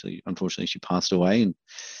until eventually, unfortunately, she passed away. And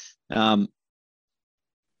um,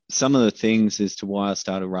 some of the things as to why I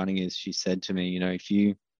started running is she said to me, you know, if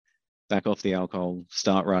you back off the alcohol,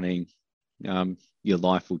 start running, your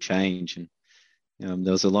life will change. And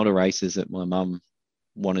there was a lot of races that my mum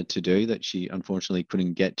wanted to do that she unfortunately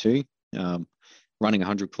couldn't get to. Um, Running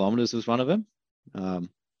 100 kilometers was one of them.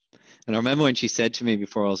 Um, and I remember when she said to me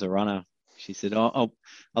before I was a runner, she said, I'd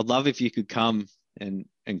love if you could come and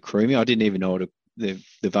crew me. I didn't even know what the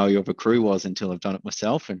value of a crew was until I've done it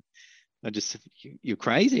myself. And I just said, you're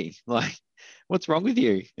crazy. Like, what's wrong with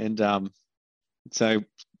you? And so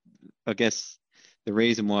I guess the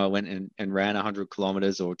reason why I went and ran 100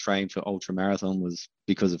 kilometers or trained for ultra marathon was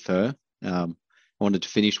because of her. I wanted to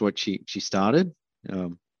finish what she started.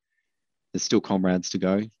 Um, there's still comrades to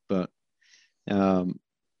go, but um,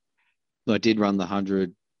 I did run the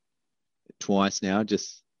 100 twice now,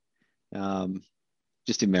 um,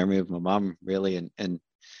 just in memory of my mum, really, and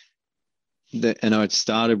I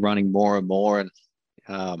started running more and more, and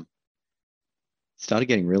um, started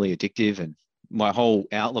getting really addictive, and my whole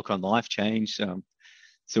outlook on life changed.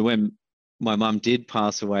 So when my mum did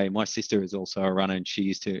pass away, my sister is also a runner, and she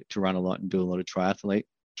used to run a lot and do a lot of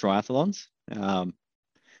triathlons,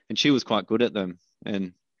 and she was quite good at them.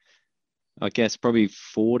 And I guess probably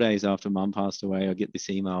 4 days after mum passed away, I get this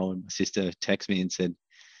email and my sister texts me and said,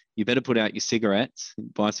 you better put out your cigarettes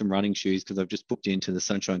and buy some running shoes because I've just booked you into the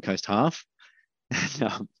Sunshine Coast half.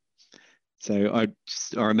 And, so I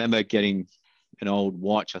remember getting an old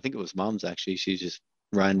watch. I think it was mum's actually. She just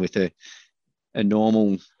ran with a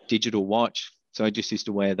normal digital watch. So I just used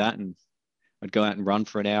to wear that and I'd go out and run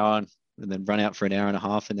for an hour and then run out for an hour and a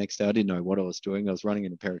half the next day. I didn't know what I was doing. I was running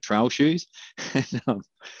in a pair of trail shoes. And,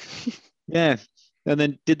 yeah. And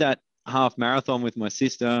then did that half marathon with my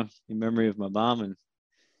sister in memory of my mum and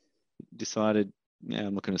decided, yeah,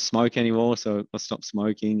 I'm not going to smoke anymore. So I stopped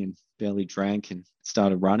smoking and barely drank and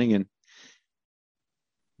started running. And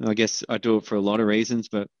I guess I do it for a lot of reasons,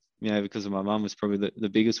 but yeah, because of my mum was probably the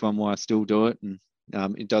biggest one why I still do it. And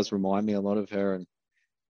it does remind me a lot of her and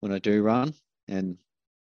when I do run. And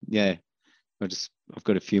yeah, I've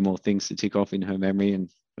got a few more things to tick off in her memory, and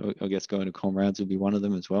I guess going to Comrades would be one of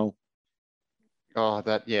them as well. Oh,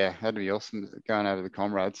 that'd be awesome going over to the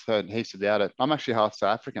Comrades. Heard heaps about it. I'm actually half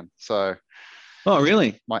South African, so Oh,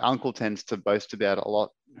 really? my uncle tends to boast about it a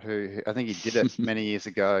lot. Who I think he did it many years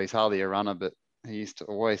ago. He's hardly a runner, but he used to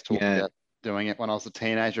always talk Yeah. about doing it when I was a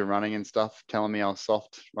teenager, running and stuff, telling me I was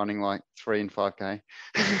soft, running like 3 and 5K.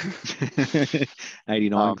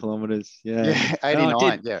 89 um, kilometers. Yeah. yeah, No,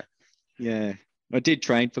 I 89. did. Yeah, Yeah. I did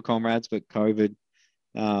train for Comrades, but COVID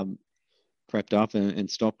um, crept up and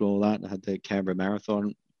stopped all that. I had the Canberra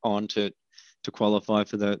Marathon on to qualify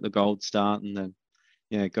for the gold start and then,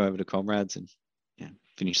 yeah, go over to Comrades and yeah,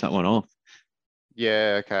 finish that one off.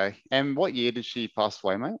 yeah, okay. And what year did she pass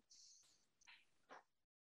away, mate?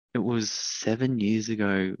 It was 7 years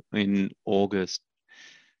ago in August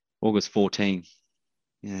 14.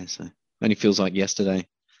 Yeah, so only feels like yesterday.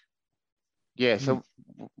 Yeah, Hmm. so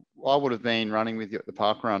I would have been running with you at the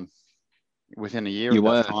park run within a year You of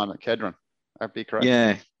that were? time at Kedron. That'd be correct.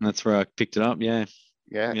 Yeah, that's where I picked it up. Yeah,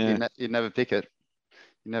 Yeah, yeah. you'd never pick it.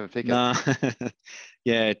 You never pick it. Nah,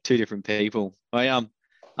 yeah, two different people.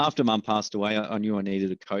 After Mum passed away, I knew I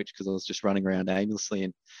needed a coach because I was just running around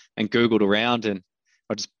aimlessly and Googled around and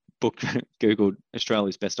I just booked Googled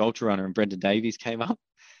Australia's best ultra runner and Brendan Davies came up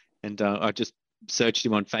and I just searched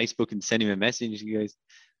him on Facebook and sent him a message. He goes,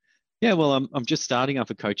 "Yeah, well, I'm just starting up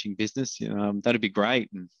a coaching business. That'd be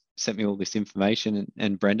great." And sent me all this information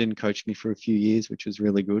and Brendan coached me for a few years, which was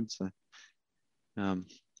really good. So um,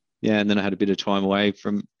 yeah, and then I had a bit of time away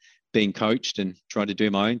from being coached and tried to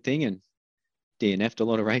do my own thing and DNF'd a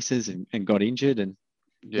lot of races and got injured. And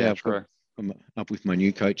Yeah, yeah, true. I'm up with my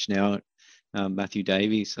new coach now, Matthew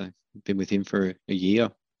Davies. So I've been with him for a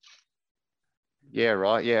year. Yeah,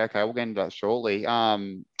 right. Yeah, okay. We'll get into that shortly.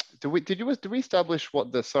 Did we establish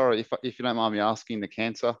what the sorry if you don't mind me asking the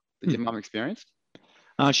cancer that Hmm. your mum experienced?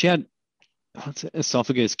 She had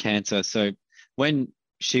esophagus cancer. So when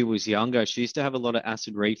she was younger, she used to have a lot of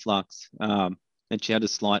acid reflux, and she had a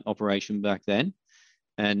slight operation back then.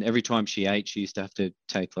 And every time she ate, she used to have to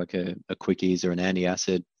take like a quickies or an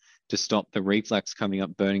antacid to stop the reflux coming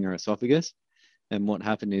up, burning her esophagus. And what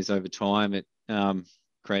happened is over time, it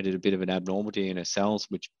created a bit of an abnormality in her cells,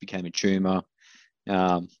 which became a tumor,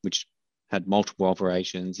 which had multiple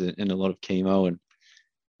operations and a lot of chemo.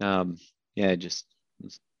 And yeah, just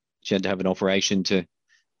she had to have an operation to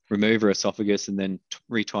remove her esophagus and then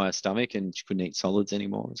retie her stomach, and she couldn't eat solids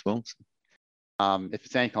anymore as well. So, If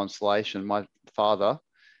it's any consolation, my father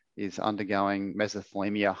is undergoing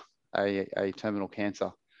mesothelioma, a terminal cancer,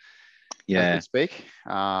 as we yeah, speak.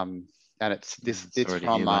 And it's sorry to hear,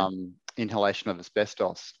 from mate. inhalation of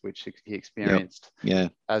asbestos, which he Yep. experienced Yeah.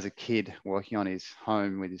 as a kid working on his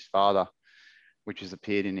home with his father, which has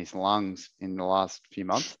appeared in his lungs in the last few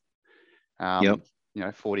months. Yep.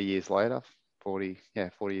 40 years later, 40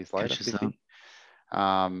 years later, Catches up. 50.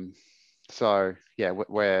 Um, so yeah,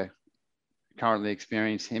 we're currently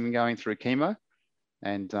experiencing him going through chemo,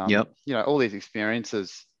 and Yep. all these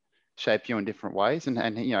experiences shape you in different ways. And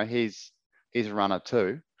he's a runner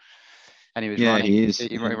too, and Yeah, he is.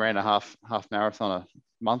 He Yeah. ran a half marathon a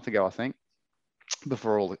month ago, I think,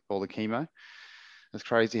 before all the chemo. It's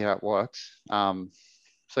crazy how it works.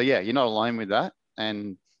 So yeah, you're not alone with that,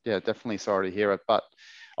 and yeah, definitely sorry to hear it. But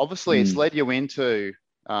obviously, it's Mm. led you into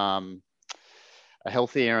a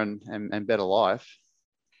healthier and better life.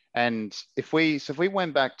 And if we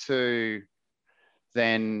went back to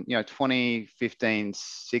then 2015,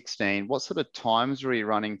 16, what sort of times were you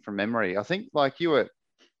running from memory? I think like you were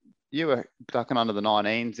you were ducking under the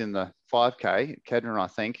 19s in the 5K at Kedron, I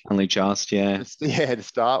think. Only just, yeah. To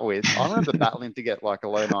start with. I remember battling to get like a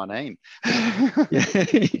low 19. Yeah,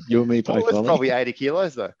 you and me Well, both, it's Ollie. probably 80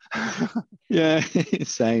 kilos though. Yeah,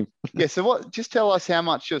 same. Yeah. So just tell us how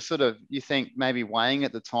much you think maybe weighing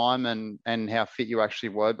at the time and how fit you actually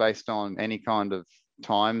were based on any kind of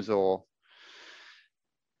times or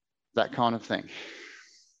that kind of thing.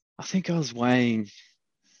 I think I was weighing,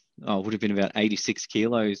 it would have been about 86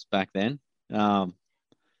 kilos back then.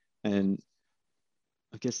 And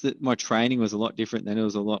I guess that my training was a lot different then. It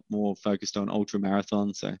was a lot more focused on ultra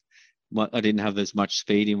marathon. So I didn't have as much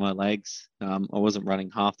speed in my legs. I wasn't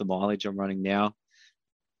running half the mileage I'm running now.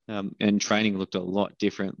 And training looked a lot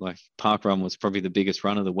different. Like park run was probably the biggest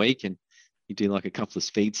run of the week, and you do like a couple of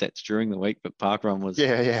speed sets during the week. But park run was,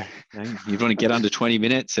 yeah. You'd want to get under 20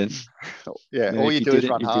 minutes, and yeah, all if you you do did is it,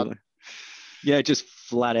 run you hard. just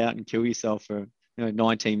flat out and kill yourself for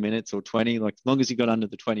 19 minutes or 20. Like as long as you got under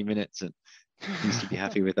the 20 minutes, and you used to be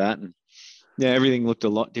happy with that. And yeah, everything looked a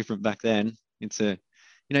lot different back then. I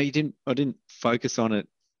didn't focus on it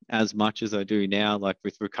as much as I do now, like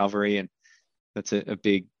with recovery, and that's a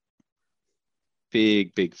big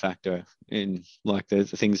factor in like the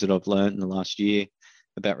things that I've learned in the last year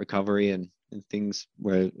about recovery and things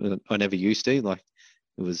where I never used to. Like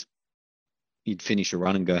it was, you'd finish a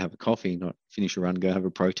run and go have a coffee, not finish a run and go have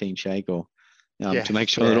a protein shake, or to make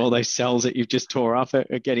sure that all those cells that you've just tore up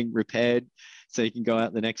are getting repaired so you can go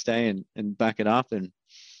out the next day and back it up. And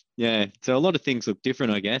yeah, so a lot of things look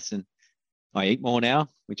different, I guess. And I eat more now,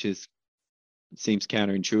 which seems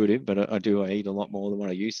counterintuitive, but I eat a lot more than what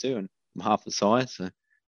I used to, and I'm half the size. So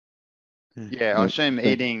Yeah, I assume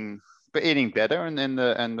eating better and then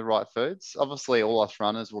the right foods. Obviously, all us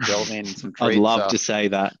runners will delve in some I'd treats. love to say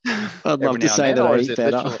that. I'd Every love to now and say then, that or I is eat it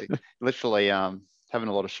better. literally having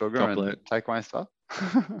a lot of sugar Chocolate. and takeaway stuff?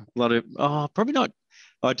 A lot of probably not.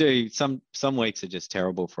 I do some weeks are just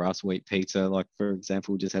terrible for us. We eat pizza. Like for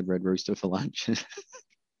example, we just had Red Rooster for lunch.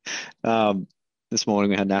 This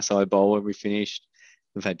morning we had an acai bowl when we finished.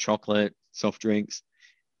 We've had chocolate, soft drinks.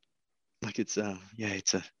 Like it's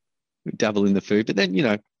we dabble in the food, but then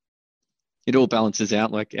it all balances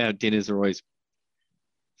out. Like our dinners are always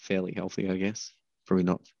fairly healthy, I guess. Probably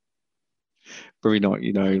not,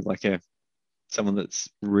 like someone that's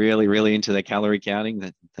really, really into their calorie counting.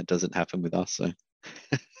 That doesn't happen with us. So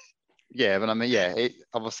yeah, but I mean,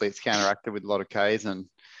 obviously it's counteracted with a lot of Ks and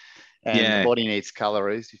the yeah. body needs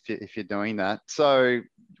calories if you're doing that. So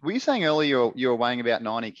were you saying earlier you're weighing about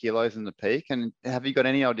 90 kilos in the peak, and have you got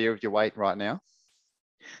any idea of your weight right now?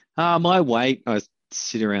 My weight, I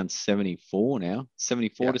sit around 74 now,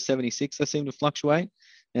 74 Yeah. to 76. I seem to fluctuate,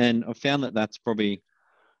 and I found that that's probably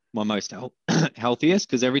my most healthiest,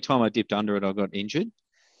 because every time I dipped under it, I got injured.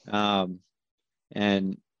 And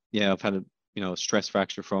yeah, I've had a stress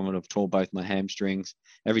fracture from it. I've torn both my hamstrings.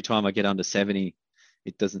 Every time I get under 70,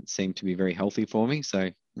 it doesn't seem to be very healthy for me. So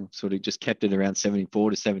I've sort of just kept it around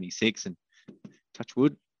 74 to 76, and touch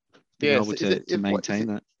wood, been Yeah. able So to maintain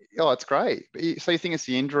that. oh, it's great. So you think it's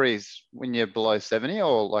the injuries when you're below 70,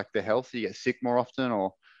 or like the health, you get sick more often,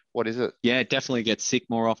 or what is it? Yeah, definitely get sick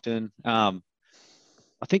more often. I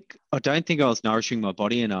don't think I was nourishing my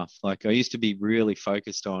body enough. Like I used to be really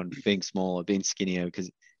focused on being smaller, being skinnier,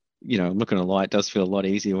 because I'm not going to lie, it does feel a lot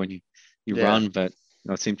easier when you Yeah. run, but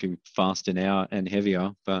I seem to be faster now and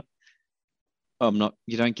heavier. But I'm not.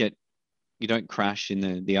 You don't crash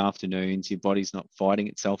in the afternoons. Your body's not fighting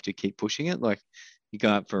itself to keep pushing it. Like you go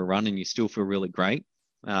out for a run and you still feel really great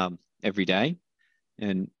every day,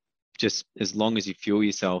 and just as long as you fuel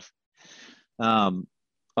yourself,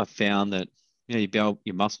 I've found that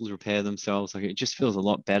your muscles repair themselves. Like it just feels a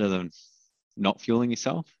lot better than not fueling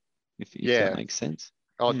yourself, if that Yeah. makes sense.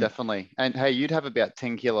 Oh, Yeah. definitely. And hey, you'd have about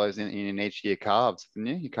 10 kilos in each of your carbs,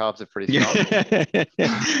 wouldn't you? Your carbs are pretty strong.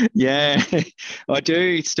 Yeah. Yeah. I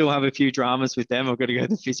do still have a few dramas with them. I've got to go to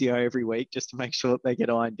the physio every week just to make sure that they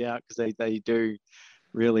get ironed out, because they do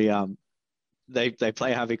really they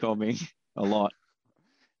play havoc on me a lot.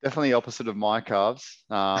 Definitely opposite of my carbs.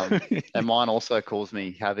 And mine also cause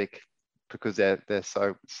me havoc because they're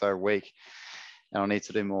so weak. And I need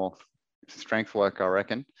to do more strength work, I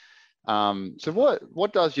reckon. So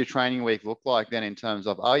what does your training week look like then in terms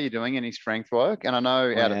of, are you doing any strength work? And I know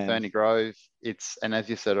I out at am. Ferny Grove, and as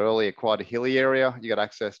you said earlier, quite a hilly area. You got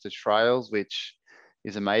access to trails, which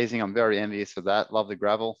is amazing. I'm very envious of that. Love the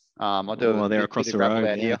gravel. I do a Oh, they're bit across of the gravel road.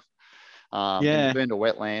 out Yeah. here in the Yeah. Boondah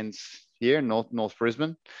wetlands here in North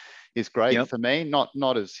Brisbane. Is great Yep. for me.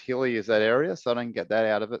 Not as hilly as that area, so I don't get that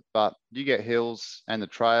out of it. But you get hills and the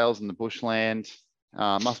trails and the bushland.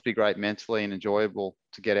 Must be great mentally and enjoyable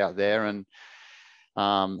to get out there. And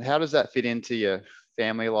How does that fit into your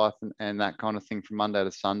family life and that kind of thing from Monday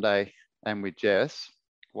to Sunday? And with Jess,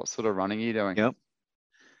 what sort of running are you doing? Yep.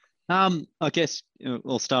 I guess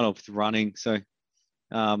we'll start off with running. So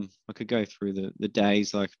I could go through the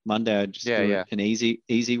days. Like Monday, I'd just do Yeah. an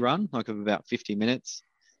easy run, like of about 50 minutes,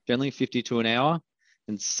 generally 50 to an hour.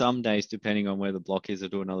 And some days, depending on where the block is, I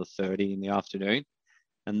do another 30 in the afternoon.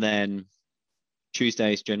 And then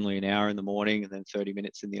Tuesdays, generally an hour in the morning and then 30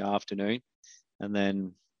 minutes in the afternoon. And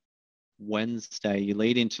then Wednesday, you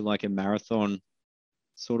lead into like a marathon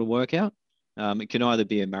sort of workout. It can either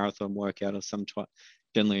be a marathon workout or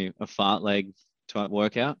generally a fartlek type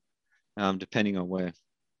workout, depending on where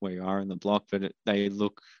you are in the block. But they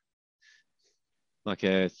look like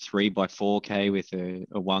a 3x4K with a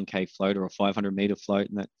 1K float or a 500-meter float,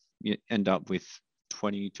 and that you end up with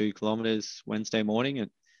 22 kilometers Wednesday morning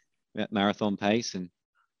at marathon pace. And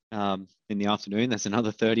in the afternoon, that's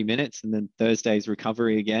another 30 minutes. And then Thursday's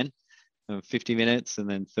recovery again, 50 minutes, and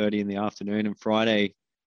then 30 in the afternoon. And Friday,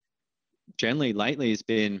 generally lately, has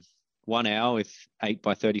been 1 hour with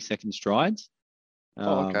 8x30-second strides.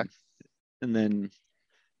 Okay. And then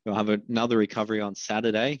we'll have another recovery on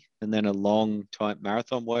Saturday, and then a long type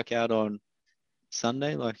marathon workout on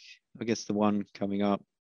Sunday. Like, I guess the one coming up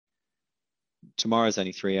tomorrow's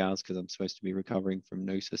only 3 hours because I'm supposed to be recovering from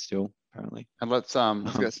Noosa still, apparently. And let's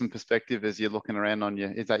get some perspective as you're looking around on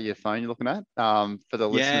is that your phone you're looking at? For the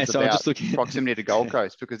listeners, so about just looking proximity to Gold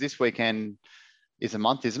Coast, because this weekend is a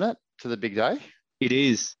month, isn't it, to the big day? It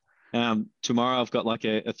is. Tomorrow I've got like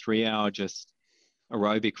a 3 hour just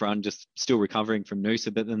aerobic run, just still recovering from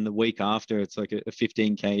Noosa. But then the week after, it's like a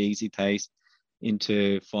 15K easy pace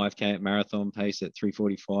into 5K at marathon pace at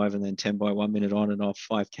 3:45, and then 10 by 1 minute on and off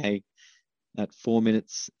 5K at 4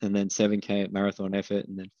 minutes, and then 7K at marathon effort,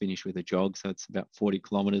 and then finish with a jog. So it's about 40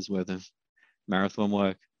 kilometers worth of marathon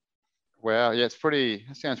work. Wow. Yeah, that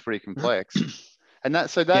sounds pretty complex. And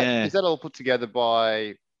is that all put together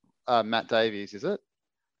by Matt Davies, is it?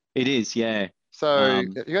 It is, yeah. So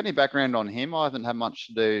you got any background on him? I haven't had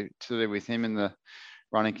much to do with him in the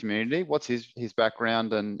running community. What's his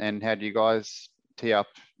background, and how do you guys tee up,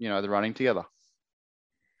 the running together?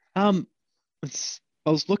 I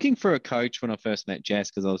was looking for a coach when I first met Jess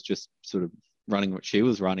because I was just sort of running what she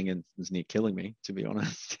was running and it was near killing me, to be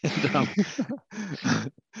honest.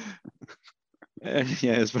 And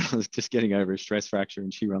yeah, it was when I was just getting over a stress fracture,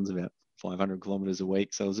 and she runs about 500 kilometers a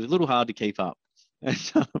week. So it was a little hard to keep up. And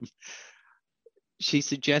she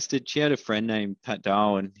suggested, she had a friend named Pat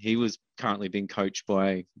Darwin. He was currently being coached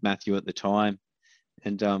by Matthew at the time.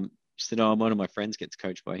 And she said, oh, one of my friends gets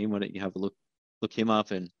coached by him. Why don't you have a look him up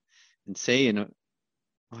and see? And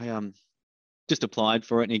I just applied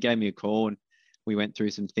for it, and he gave me a call, and we went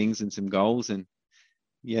through some things and some goals. And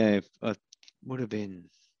yeah, I would have been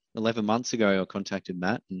 11 months ago, I contacted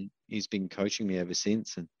Matt, and he's been coaching me ever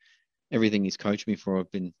since. And everything he's coached me for,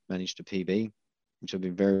 I've been managed to PB, which I've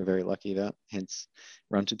been very, very lucky about, hence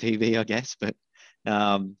run to PB, I guess. But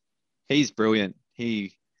he's brilliant.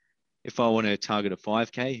 If I want to target a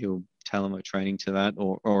 5K, he'll tailor my training to that,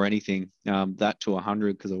 or anything, that to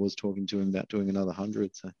 100, because I was talking to him about doing another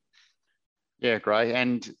 100. So yeah, great.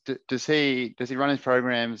 And does he run his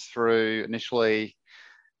programs through initially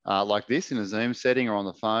like this in a Zoom setting, or on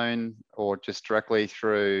the phone, or just directly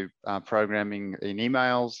through programming in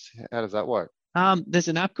emails? How does that work? There's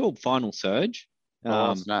an app called Final Surge.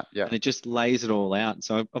 Snap, yeah. And it just lays it all out.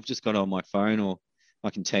 So I've just got it on my phone, or I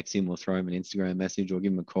can text him or throw him an Instagram message or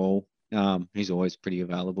give him a call. He's always pretty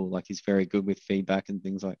available. Like, he's very good with feedback and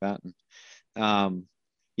things like that. And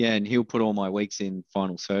yeah, and he'll put all my weeks in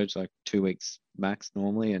Final Surge, like 2 weeks max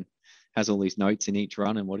normally, and has all these notes in each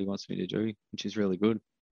run and what he wants me to do, which is really good.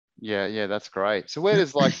 Yeah, that's great. So where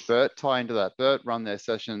does like Bert tie into that? Bert run their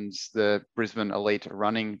sessions, the Brisbane Elite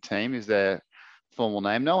Running Team is their formal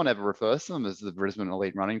name. No one ever refers to them as the Brisbane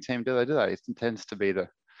Elite Running Team, do they? It tends to be the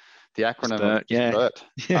acronym Bert, of just yeah. Bert.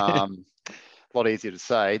 A lot easier to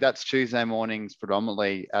say. That's Tuesday mornings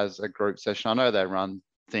predominantly as a group session. I know they run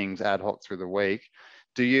things ad hoc through the week.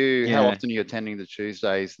 How often are you attending the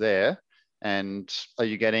Tuesdays there? And are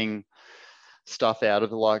you getting stuff out of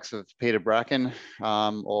the likes of Peter Bracken,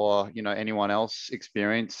 or anyone else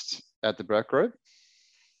experienced at the Burt Group?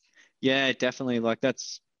 Yeah, definitely. Like,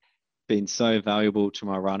 that's been so valuable to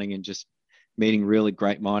my running, and just meeting really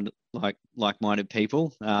like-minded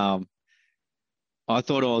people. I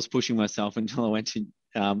thought I was pushing myself until I went to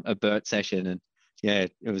a Burt session, and yeah,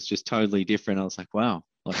 it was just totally different. I was like, wow,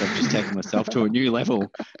 like I've just taken myself to a new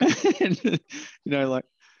level. And, like,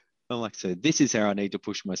 I'm like, so this is how I need to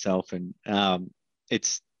push myself. And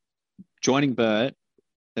it's joining Burt.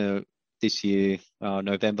 this year,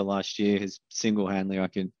 November last year, has single-handedly, I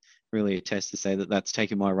can really attest to say that that's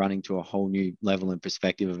taken my running to a whole new level and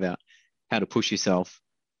perspective about how to push yourself.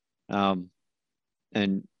 And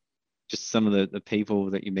just some of the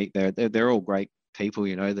people that you meet there, they're all great people,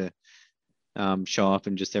 they show up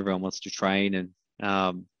and just everyone wants to train.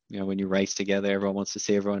 And, when you race together, everyone wants to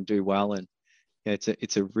see everyone do well. And yeah,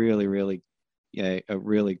 it's a really, really, a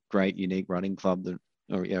really great, unique running club that,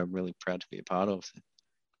 I'm really proud to be a part of. So.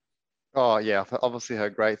 Oh yeah, I've obviously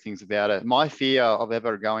heard great things about it. My fear of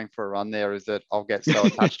ever going for a run there is that I'll get so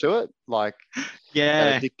attached to it, like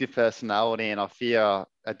that addictive personality. And I fear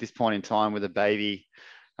at this point in time with a baby,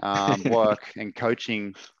 work and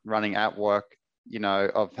coaching, running at work,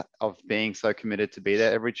 of being so committed to be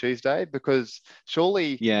there every Tuesday, because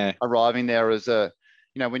surely arriving there as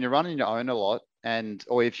when you're running your own a lot,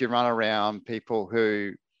 or if you run around people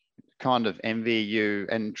who kind of envy you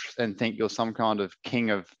and think you're some kind of king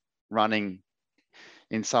of running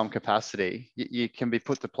in some capacity, you can be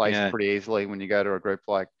put to place pretty easily when you go to a group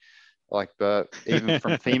like Bert, even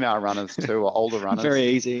from female runners too, or older runners. Very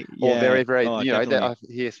easy. Or very, very, I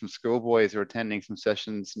hear some schoolboys who are attending some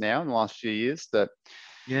sessions now in the last few years that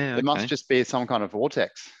it must just be some kind of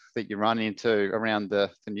vortex that you run into around the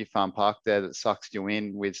New Farm Park there that sucks you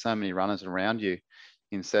in with so many runners around you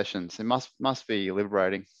in sessions. It must be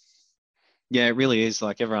liberating. Yeah, it really is.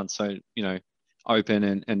 Like everyone's so,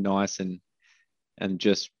 open and nice and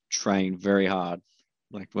just train very hard.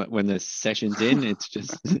 Like when the session's in, it's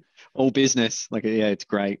just all business. Like, yeah, it's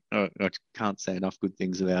great. I can't say enough good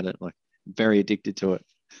things about it. Like, very addicted to it.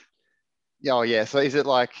 Oh yeah. So is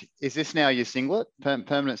this now your singlet,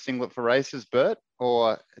 permanent singlet for races, Bert?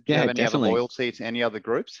 Or do you have any other loyalty to any other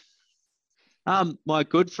groups? My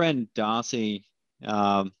good friend Darcy,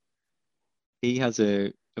 he has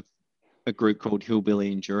a group called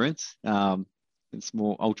Hillbilly Endurance. It's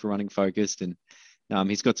more ultra running focused, and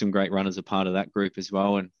he's got some great runners a part of that group as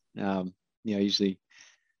well. And usually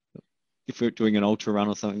if we're doing an ultra run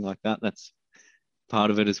or something like that, that's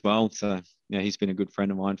part of it as well. So he's been a good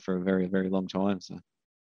friend of mine for a very, very long time. So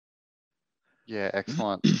yeah,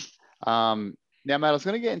 excellent. Now, Matt, I was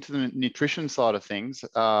going to get into the nutrition side of things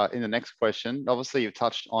in the next question. Obviously, you've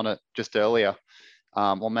touched on it just earlier,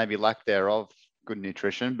 or maybe lack thereof, good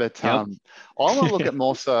nutrition. But I want to look at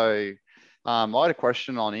more so. I had a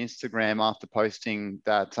question on Instagram after posting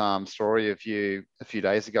that story of you a few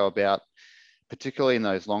days ago about, particularly in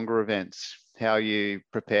those longer events, how you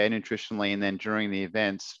prepare nutritionally, and then during the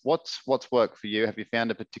events, what's worked for you? Have you found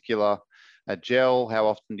a particular gel? How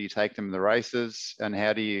often do you take them in the races, and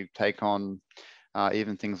how do you take on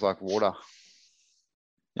even things like water?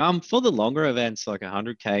 For the longer events like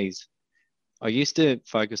 100 Ks, I used to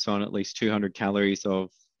focus on at least 200 calories of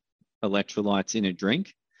electrolytes in a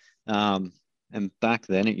drink. And back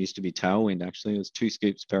then it used to be Tailwind, actually. It was 2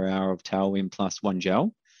 scoops per hour of Tailwind plus 1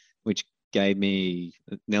 gel, which gave me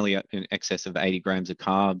nearly in excess of 80 grams of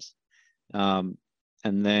carbs. And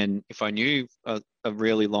then if I knew a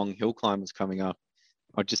really long hill climb was coming up,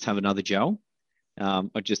 I'd just have another gel.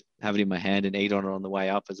 I'd just have it in my hand and eat on it on the way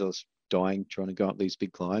up as I was dying, trying to go up these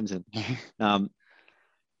big climbs. And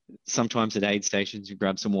sometimes at aid stations, you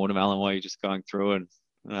grab some watermelon while you're just going through it.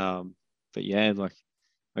 But yeah, like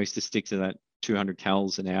I used to stick to that 200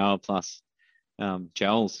 calories an hour plus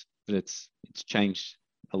gels, but it's changed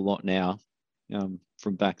a lot now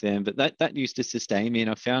from back then. But that used to sustain me, and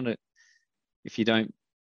I found it if you don't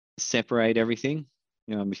separate everything,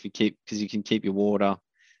 if you because you can keep your water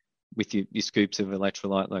with your scoops of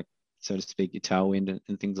electrolyte, like so to speak, your Tailwind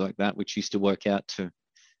and things like that, which used to work out to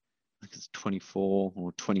like it's 24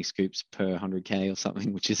 or 20 scoops per 100K or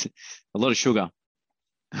something, which is a lot of sugar.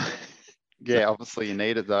 Yeah, obviously you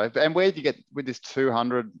need it though. And where did you get with this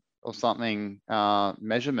 200 or something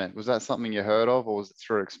measurement? Was that something you heard of, or was it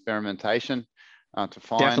through experimentation to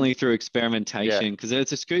find? Definitely through experimentation, because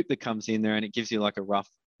there's a scoop that comes in there and it gives you like a rough,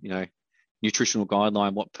 nutritional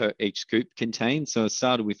guideline what per each scoop contains. So I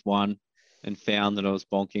started with 1 and found that I was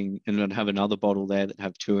bonking, and I'd have another bottle there that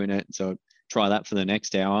have 2 in it. So I'd try that for the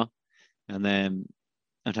next hour, and then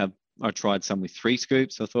I tried some with 3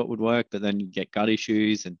 scoops I thought would work, but then you get gut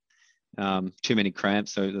issues and too many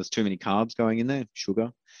cramps. So there's too many carbs going in there,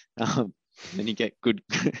 sugar. Then you get good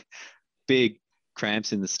big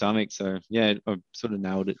cramps in the stomach. So yeah, I sort of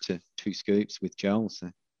nailed it to 2 scoops with gel. So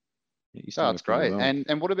that's great. Well.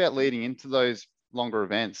 And what about leading into those longer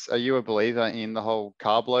events? Are you a believer in the whole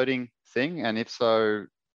carb loading thing? And if so,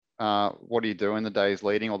 what do you do in the days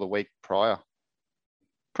leading or the week prior?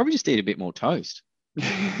 Probably just eat a bit more toast,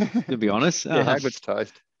 to be honest. Yeah, how good's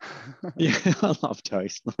toast? Yeah, I love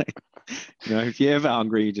toast. Like, if you're ever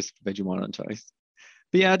hungry, you just Vegemite on toast.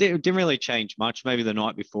 But yeah, it didn't really change much. Maybe the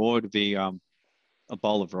night before it'd be a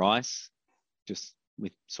bowl of rice, just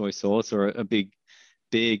with soy sauce, or a big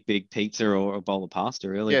pizza, or a bowl of pasta,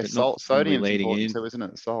 really, Yeah, but not salt, really sodium's leading important in. too, isn't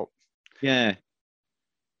it? Salt. Yeah,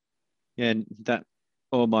 yeah, and that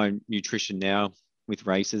all my nutrition now with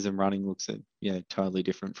races and running looks at totally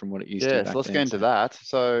different from what it used to Yeah, so back let's get then. into So that.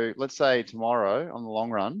 So let's say tomorrow on the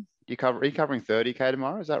long run, are you covering 30K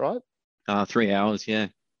tomorrow? Is that right? 3 hours, yeah.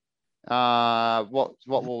 What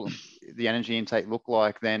will the energy intake look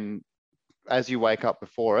like then as you wake up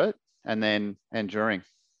before it and during?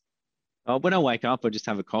 When I wake up, I just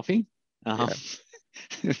have a coffee. Um,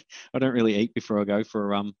 Yeah. I don't really eat before I go for a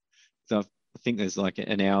run. So I think there's like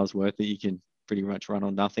an hour's worth that you can pretty much run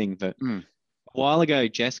on nothing. But Mm. a while ago,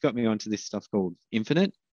 Jess got me onto this stuff called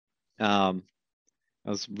Infinite. Um,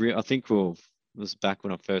 I think it was back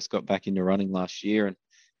when I first got back into running last year, and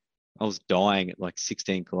I was dying at like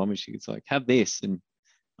 16 kilometers. She was like, "Have this," and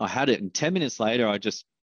I had it. And 10 minutes later,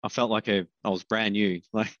 I felt like I was brand new.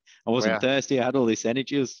 Like I wasn't Wow. thirsty. I had all this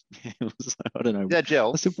energy. It was I don't know. Is that I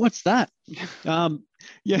gel? said, "What's that?"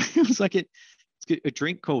 Yeah, it was like it's a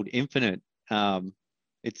drink called Infinite. Um,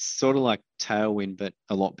 it's sort of like Tailwind, but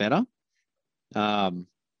a lot better. Um,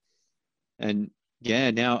 and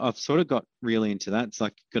yeah, now I've sort of got really into that. It's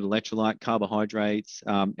like got electrolyte, carbohydrates,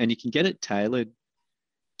 and you can get it tailored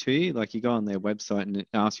to you. Like you go on their website and it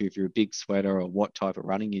asks you if you're a big sweater or what type of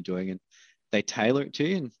running you're doing, and they tailor it to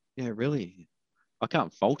you. And yeah, really, I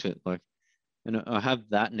can't fault it. Like, and I have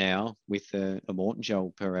that now with a Morton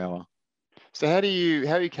gel per hour. So how are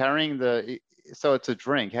you carrying so it's a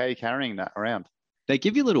drink. How are you carrying that around? They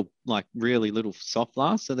give you little, like really little soft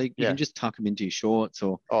flasks, so you Yeah. can just tuck them into your shorts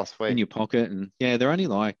or Oh, in sweet. your pocket. And yeah, they're only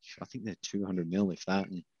like, I think they're 200 mil, if that.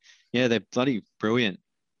 And yeah, they're bloody brilliant.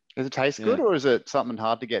 Does it taste good Yeah. or is it something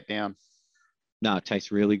hard to get down? No, it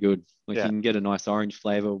tastes really good. Like you Yeah. can get a nice orange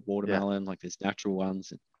flavor, Yeah. watermelon, like there's natural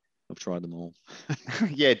ones. And I've tried them all.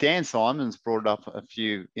 Yeah, Dan Simons brought it up a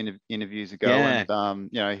few interviews ago, Yeah, and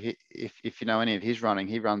if you know any of his running,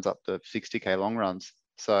 he runs up to 60K long runs.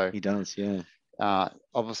 So he does. Yeah.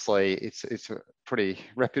 obviously, it's a pretty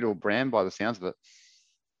reputable brand by the sounds of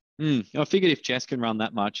it. I figured if Jess can run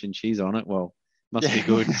that much and she's on it, well, must be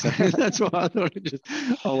good. So Yeah, that's why I thought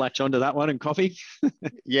I'll latch onto that one and coffee.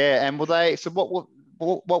 yeah. And will they? So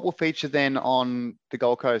what will feature then on the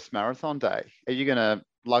Gold Coast Marathon Day? Are you going to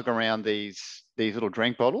lug around these little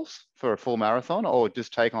drink bottles for a full marathon, or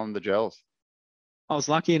just take on the gels? I was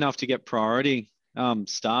lucky enough to get priority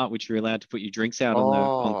start, which you're allowed to put your drinks out on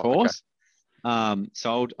Oh, okay. course.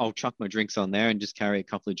 So I'll chuck my drinks on there and just carry a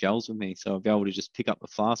couple of gels with me. So I'll be able to just pick up the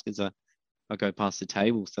flask as I go past the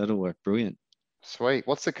table. So that'll work brilliant. Sweet.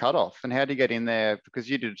 What's the cutoff, and how do you get in there? Because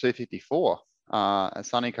you did 254 at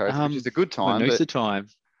Sunny Coast, which is a good My time, but Noosa time,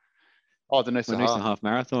 oh, the my Noosa Noosa half. half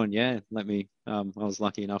marathon, yeah, I was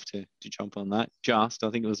lucky enough to jump on that. I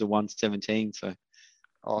think it was a 1:17. So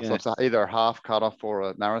Oh, so yeah, it's either a half cutoff or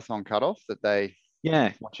a marathon cutoff that they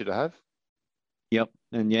yeah, want you to have. yep.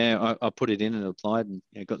 And yeah, I put it in and applied and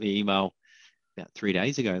got the email about 3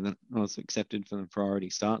 days ago that I was accepted for the priority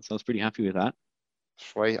start. So I was pretty happy with that.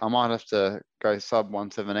 Sweet. I might have to go sub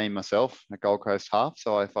 117 myself at Gold Coast half.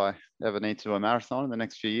 So if I ever need to do a marathon in the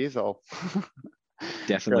next few years, I'll go to the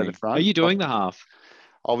Definitely. Are front. you But doing the half?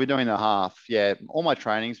 I'll be doing the half. Yeah, all my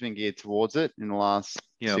training's been geared towards it in the last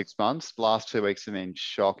Yep. 6 months. The last 2 weeks have been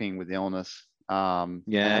shocking with illness. I had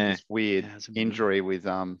Yeah. this weird Yeah, it's a bit of- injury with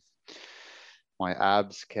my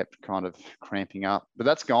abs kept kind of cramping up, but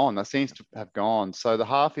that's gone. That seems to have gone. So the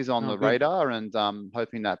half is on Oh, the good. radar, and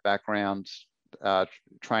hoping that background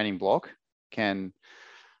training block can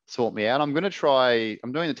sort me out. I'm going to try.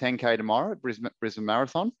 I'm doing the 10K tomorrow at Brisbane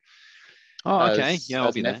Marathon Oh, okay. as Yeah, I'll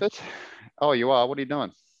as be an there. effort. Oh, you are. What are you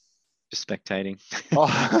doing? Just spectating.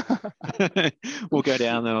 Oh. We'll go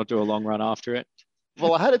down, then I'll do a long run after it.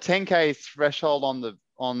 Well, I had a 10K threshold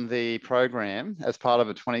on the program as part of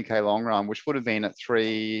a 20K long run, which would have been at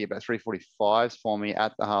about 3:45s for me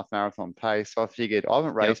at the half marathon pace. So I figured I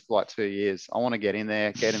haven't Yep. raced for like 2 years. I want to get in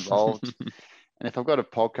there, get involved. And if I've got a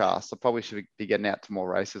podcast, I probably should be getting out to more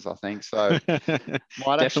races, I think. So might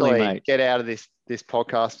Definitely, actually mate. get out of this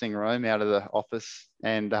podcasting room, out of the office,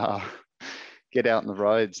 and get out on the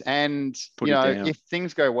roads. And Put it down. if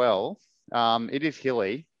things go well, it is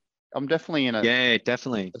hilly. I'm definitely in a Yeah,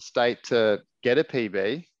 definitely. state to get a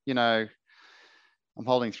PB. I'm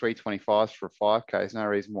holding 325s for a 5K. There's no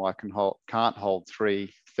reason why can't hold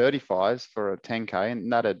 335s for a 10K,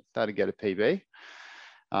 and that'd get a PB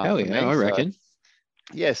Hell for yeah, me. I So reckon.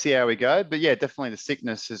 yeah, see how we go. But yeah, definitely the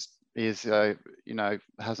sickness is,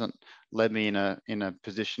 hasn't led me in a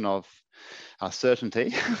position of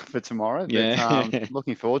certainty for tomorrow. But Yeah.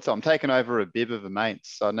 looking forward to it. I'm taking over a bib of a mate,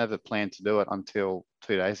 so I never planned to do it until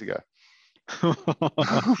 2 days ago.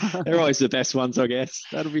 They're always the best ones, I guess.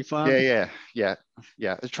 That'll be fun. Yeah. Just go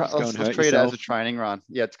and Let's hurt treat it as a yourself. training run.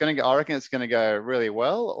 Yeah, it's gonna go. I reckon it's gonna go really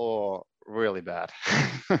well or really bad.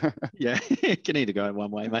 Yeah, it can either go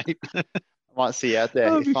one way, mate. I might see you out there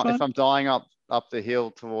That'll be if fun. I'm dying up the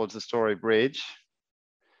hill towards the Story Bridge,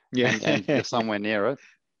 Yeah, and you're somewhere near it.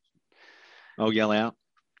 I'll yell out.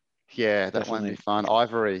 Yeah, that won't be Definitely.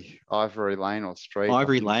 fun. Ivory Lane or Street, I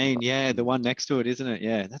Ivory think. Lane, yeah, the one next to it, isn't it?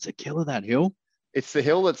 Yeah, that's a killer, that hill. It's the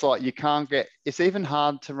hill that's like you can't get. It's even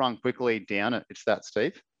hard to run quickly down it. It's that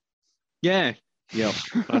steep. Yeah, yep,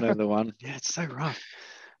 I know the one. Yeah, it's so rough.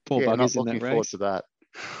 Poor Yeah, not buggers in that looking forward race. to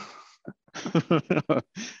that.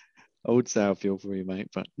 I would say I feel for you, mate,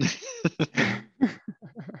 but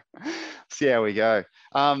See how we go,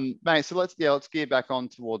 mate. So let's gear back on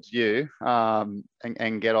towards you, and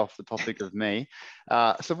get off the topic of me.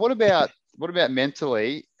 So what about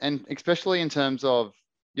mentally, and especially in terms of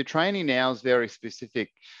your training now is very specific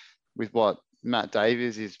with what Matt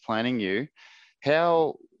Davies is planning you.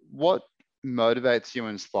 What motivates you,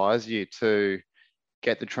 inspires you to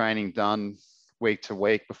get the training done week to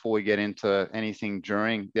week before we get into anything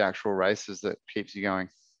during the actual races that keeps you going?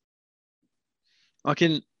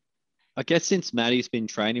 I guess since Maddie's been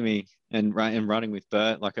training me and running with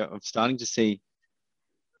Bert, like I'm starting to see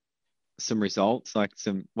some results, like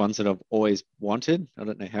some ones that I've always wanted. I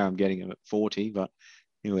don't know how I'm getting them at 40, but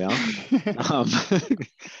here we are. Um,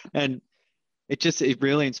 and it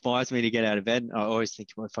really inspires me to get out of bed. I always think,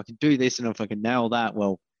 well, if I can do this and if I can nail that,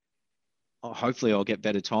 well, hopefully I'll get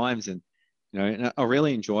better times. And and I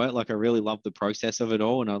really enjoy it. Like I really love the process of it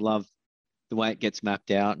all, and I love the way it gets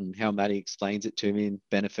mapped out and how Maddie explains it to me and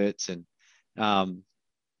benefits, and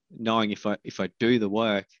knowing if I do the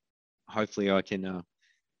work, hopefully I can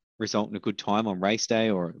result in a good time on race day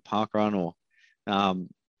or a park run or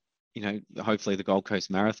hopefully the Gold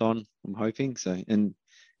Coast Marathon. I'm hoping so, and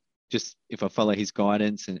just if I follow his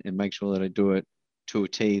guidance and make sure that I do it to a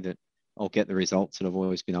T, that I'll get the results that I've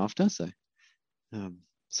always been after. So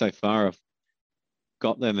so far I've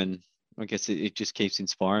got them, and I guess it just keeps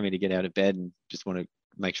inspiring me to get out of bed and just want to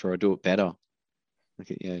make sure I do it better. Like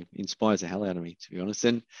it inspires the hell out of me, to be honest.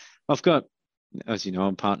 And I've got, as you know,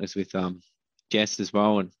 I'm partners with Jess as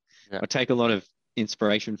well, and Yeah. I take a lot of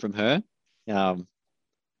inspiration from her.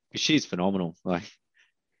 She's phenomenal. Like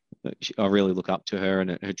I really look up to her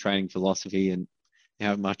and her training philosophy and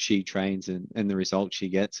how much she trains and the results she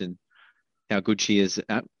gets and how good she is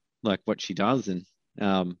at like what she does, and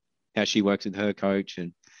how she works with her coach.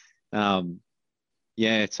 And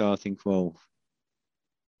so I think, well,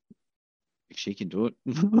 if she can do it,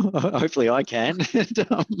 hopefully I can.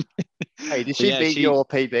 Hey, did she beat your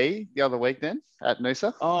PB the other week then at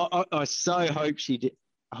Noosa? Oh, I so hope she did.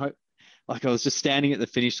 Like I was just standing at the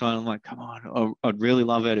finish line. I'm like, come on, I'd really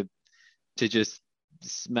love her to just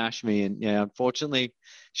smash me. And yeah, unfortunately,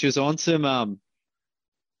 she was on some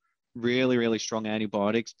really, really strong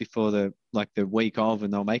antibiotics before the week of,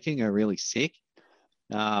 and they were making her really sick.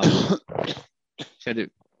 She had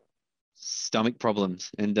stomach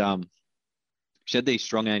problems, and she had these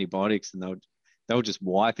strong antibiotics, and they were just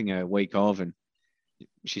wiping her week of, and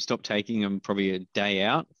she stopped taking them probably a day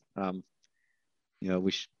out. I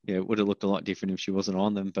wish it would have looked a lot different if she wasn't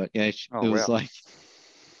on them, but yeah, it was like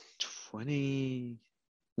 20.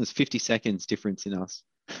 There's 50 seconds difference in us.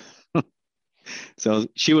 So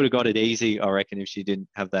she would have got it easy, I reckon, if she didn't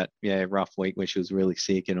have that rough week where she was really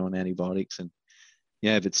sick and on antibiotics, and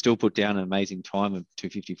but still put down an amazing time of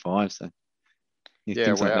 2:55. So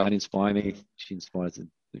things like that inspire me. She inspires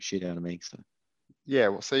the shit out of me. So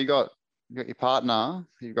well, so you got your partner,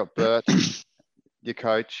 you've got Bert, your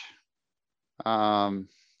coach,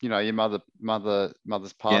 your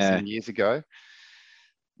mother's passing years ago.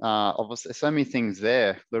 Obviously, so many things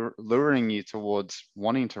there luring you towards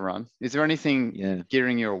wanting to run. Is there anything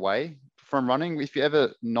gearing you away from running? If you're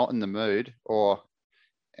ever not in the mood or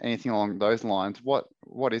anything along those lines, what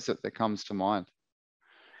is it that comes to mind?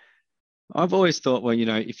 I've always thought, well,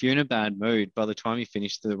 if you're in a bad mood, by the time you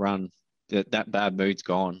finish the run, that bad mood's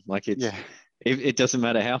gone. Like it doesn't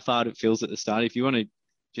matter how hard it feels at the start. If you want to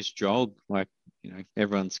just jog, like,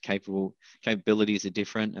 everyone's capabilities are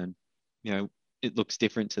different, and, it looks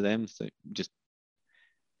different to them. So just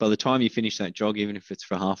by the time you finish that jog, even if it's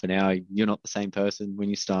for half an hour, you're not the same person when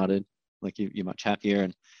you started. Like you're much happier,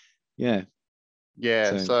 and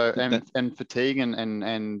So and fatigue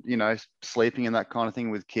and sleeping and that kind of thing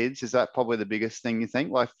with kids, is that probably the biggest thing you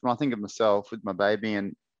think? Like when I think of myself with my baby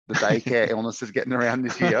and the daycare illnesses getting around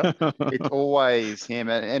this year. It's always him.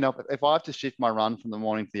 And if I have to shift my run from the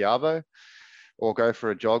morning to the arvo or go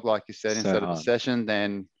for a jog, like you said, So instead of a hard. session,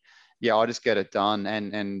 then yeah, I just get it done.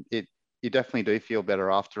 And you definitely do feel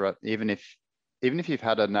better after it, even if you've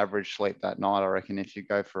had an average sleep that night. I reckon if you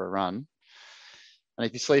go for a run, and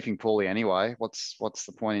if you're sleeping poorly anyway, what's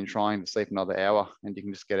the point in trying to sleep another hour, and you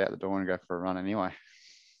can just get out the door and go for a run anyway.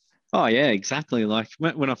 Oh yeah, exactly. Like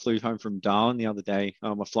when I flew home from Darwin the other day,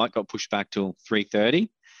 my flight got pushed back till 3:30.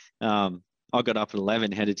 I got up at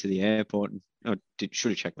 11, headed to the airport, and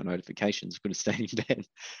should have checked my notifications. Could have stayed in bed,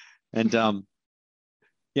 and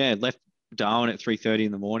yeah, left Darwin at 3:30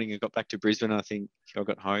 in the morning. I got back to Brisbane. I think I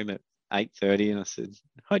got home at 8:30, and I said,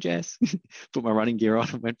 "Hi, Jess." Put my running gear on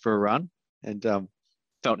and went for a run, and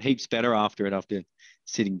felt heaps better after it, after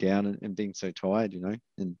sitting down and being so tired,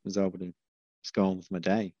 and was able to just go on with my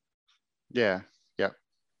day. Yeah, yeah,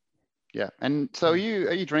 yeah. And so, are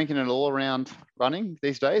you drinking it all around running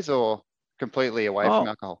these days, or completely away from Oh,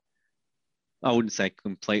 alcohol? I wouldn't say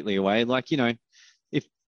completely away. Like, if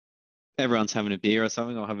everyone's having a beer or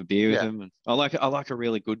something, I'll have a beer with Yeah, them. And I like a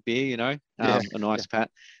really good beer, yeah, a yeah, nice pat.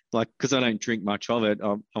 Like, because I don't drink much of it,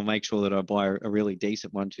 I'll make sure that I buy a really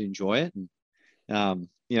decent one to enjoy it. And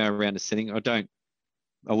around a sitting, I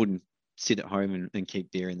wouldn't sit at home and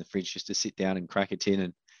keep beer in the fridge just to sit down and crack a tin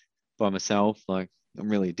and by myself. Like, I'm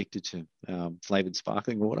really addicted to flavored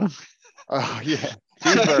sparkling water. Oh yeah.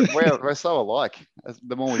 Geez, we're so alike.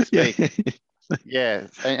 The more we Yeah. speak, yeah.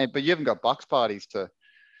 But you haven't got bucks parties to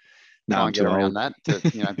No, try I'm and get too around old. that, to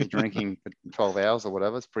be drinking for 12 hours or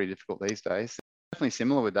whatever. It's pretty difficult these days. Definitely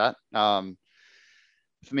similar with that.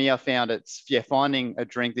 For me, I found it's finding a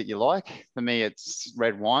drink that you like. For me, it's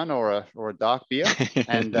red wine or a dark beer,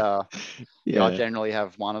 and yeah, I Yeah. generally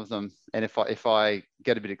have one of them. And if I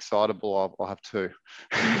get a bit excitable, I'll have two.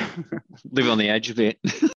 Live on the edge of it.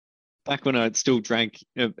 Back when I still drank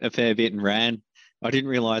a fair bit and ran, I didn't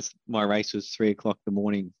realize my race was 3 o'clock the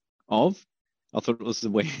morning of. I thought it was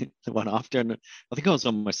the week, the one after. And I think I was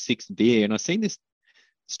on my sixth beer. And I seen this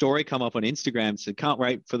story come up on Instagram. So can't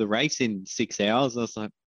wait for the race in 6 hours. I was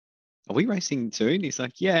like, are we racing soon? He's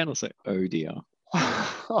like, yeah. And I was like, oh dear.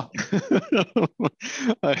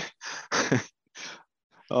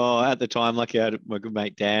 Oh, at the time, lucky I had my good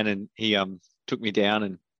mate Dan, and he took me down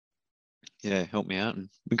and yeah, helped me out, and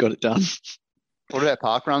we got it done. What about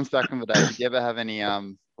park runs back in the day? Did you ever have any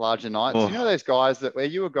larger nights? You know Oh those guys that were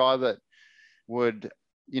you a guy that would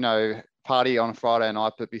party on a Friday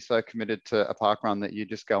night but be so committed to a park run that you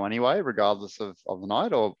just go anyway, regardless of the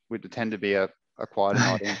night, or would it tend to be a quieter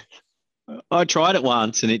night in? I tried it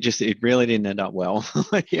once, and it really didn't end up well.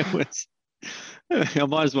 Like, it was. I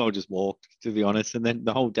might as well just walk, to be honest. And then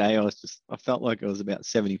the whole day, I felt like I was about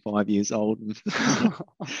 75 years old, and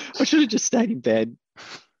I should have just stayed in bed.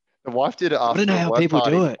 The wife did it I don't after know a how work people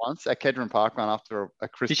party do it. once at Kedron Park Run after a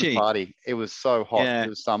Did Christmas she? party. It was so hot because Yeah. it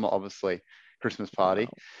was summer, obviously, Christmas party.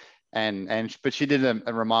 Wow. But she did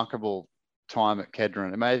a remarkable time at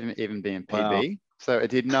Kedron. It may have even been Wow. PB. So it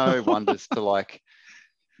did no wonders to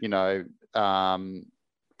you know, um,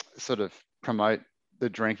 sort of promote the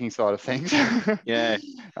drinking side of things Yeah.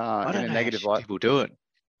 I in don't a know how negative light. people do it.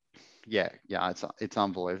 Yeah, it's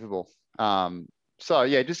unbelievable. So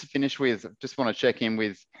yeah, just to finish with, just want to check in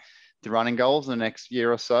with the running goals in the next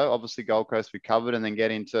year or so. Obviously, Gold Coast we covered, and then get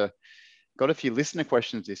into got a few listener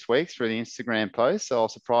questions this week through the Instagram post. So I'll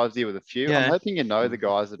surprise you with a few. I'm Yeah. hoping you know the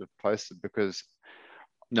guys that have posted because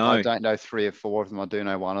I No. don't know 3 or 4 of them. I do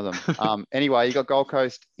know one of them. Anyway, you got Gold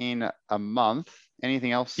Coast in a month.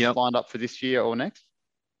 Anything else Yep. lined up for this year or next?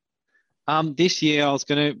 This year I was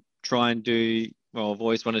going to try and do, well, I've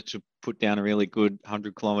always wanted to put down a really good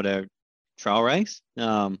 100-kilometer trail race.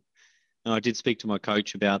 And I did speak to my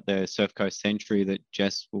coach about the Surf Coast Century that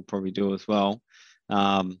Jess will probably do as well,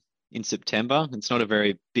 in September. It's not a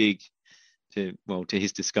very big, to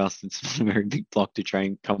his disgust, it's not a very big block to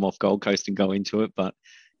train, come off Gold Coast and go into it. But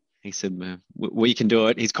he said, we can do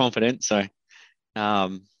it. He's confident. So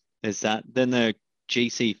there's that. Then the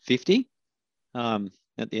GC 50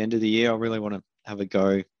 at the end of the year, I really want to have a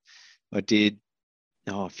go. I did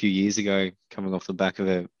a few years ago, coming off the back of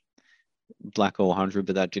a Black All 100,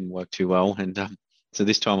 but that didn't work too well. And so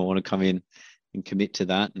this time I want to come in and commit to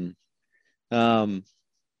that. And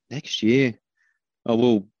next year I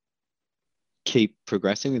will keep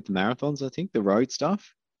progressing with the marathons. I think the road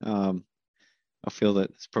stuff. I feel that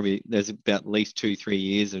there's about at least 2-3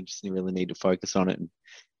 years. I just really need to focus on it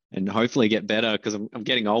and hopefully get better because I'm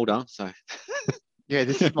getting older. So Yeah,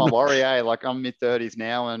 this is my worry, eh? Like I'm mid-30s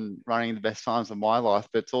now and running the best times of my life,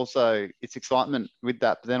 but it's excitement with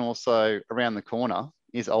that. But then also around the corner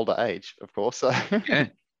is older age, of course. So yeah,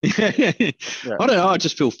 I Yeah. don't know. I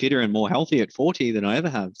just feel fitter and more healthy at 40 than I ever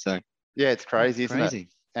have. So Yeah, it's crazy, isn't it? crazy.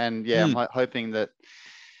 And yeah, I'm hoping that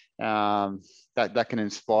that can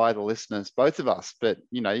inspire the listeners, both of us. But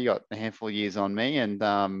you got a handful of years on me, and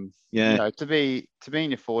Yeah. to be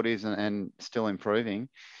in your 40s and still improving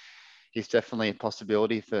is definitely a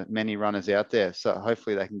possibility for many runners out there. So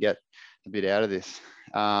hopefully they can get a bit out of this.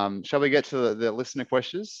 Shall we get to the listener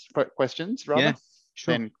questions rather Yeah.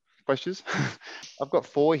 Sure. than questions? I've got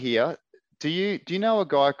 4 here. Do you know a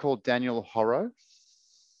guy called Daniel Horro?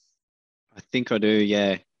 I think I do.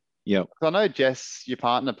 Yeah. Yep. I know Jess, your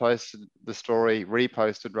partner, posted the story,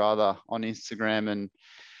 reposted rather, on Instagram. And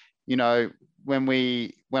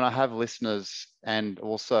when I have listeners and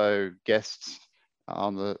also guests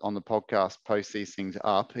on the podcast post these things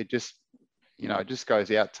up, it just it just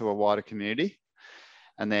goes out to a wider community.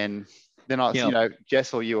 And then I, Yep.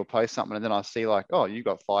 Jess or you will post something, and then I see like, oh, you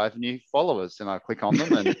got 5 new followers, and I click on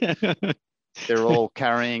them, and they're all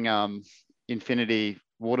carrying infinity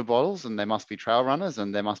water bottles, and they must be trail runners,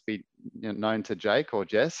 and they must be known to Jake or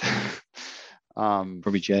Jess.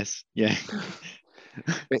 Probably Jess. Yeah.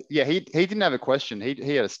 But yeah, he didn't have a question. He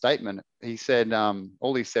had a statement. He said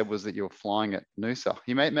all he said was that you were flying at Noosa.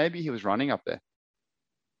 Maybe he was running up there.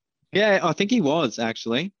 Yeah, I think he was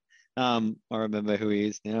actually. I remember who he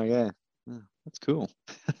is now. Yeah. Oh, that's cool.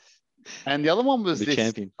 And the other one was The this.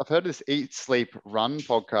 champion. I've heard this Eat, Sleep, Run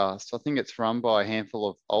podcast. I think it's run by a handful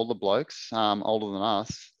of older blokes, older than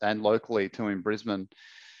us, and locally too in Brisbane.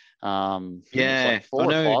 I think there's Yeah, like I 4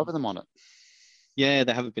 or know. 5 of them on it. Yeah,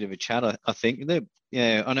 they have a bit of a chat. I think.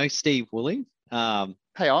 Yeah, I know Steve Woolley. Hey, I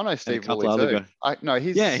know And a Steve couple Woolley other too. guys. I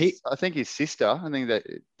He. think his sister. I think that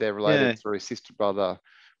they're related Yeah. through sister brother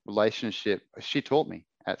relationship. She taught me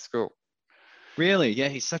at school. Really. Yeah,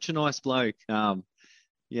 he's such a nice bloke.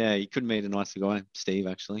 Yeah, you couldn't meet a nicer guy, Steve.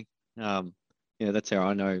 Actually. Yeah, that's how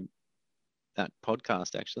I know that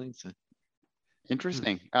podcast. Actually. So.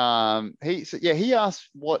 Interesting. He asked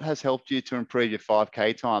what has helped you to improve your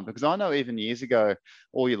 5K time, because I know even years ago,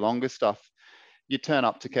 all your longer stuff, you turn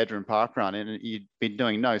up to Kedron Park Run and you'd been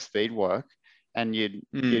doing no speed work, and you'd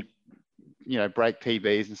break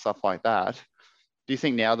PBs and stuff like that. Do you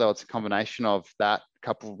think now though it's a combination of that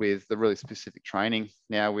coupled with the really specific training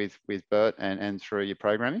now with Bert and through your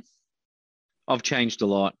programming? I've changed a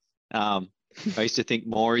lot. I used to think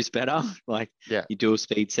more is better. Like Yeah. you do a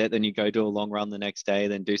speed set, then you go do a long run the next day,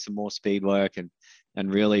 then do some more speed work and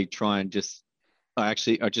really try and just I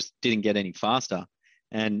just didn't get any faster.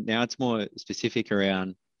 And now it's more specific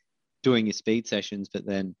around doing your speed sessions, but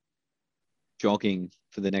then jogging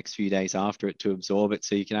for the next few days after it to absorb it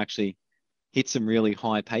so you can actually hit some really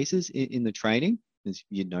high paces in the training. As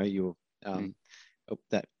you're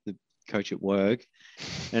that the coach at work.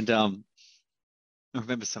 And I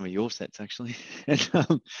remember some of your sets actually.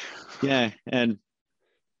 And yeah, and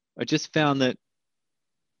I just found that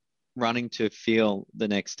running to feel the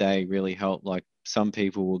next day really helped. Like some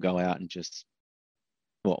people will go out and just,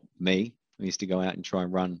 well, me, I used to go out and try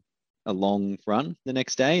and run a long run the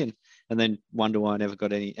next day and then wonder why I never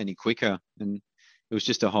got any quicker. And it was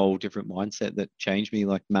just a whole different mindset that changed me.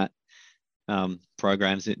 Like Matt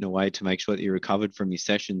programs it in a way to make sure that you're recovered from your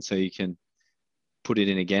session so you can put it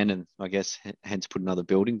in again, and I guess hence put another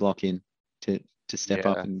building block in to step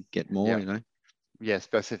up and get more, Yeah,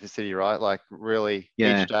 specificity, right? Like really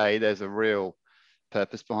Yeah. each day there's a real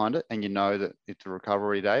purpose behind it, and you know that it's a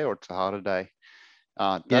recovery day or it's a harder day.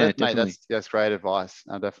 Yeah, Mate, definitely. that's great advice.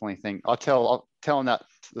 I definitely think I'll tell him that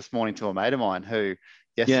this morning to a mate of mine who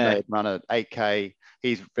yesterday Yeah. had run an 8K.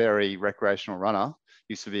 He's a very recreational runner,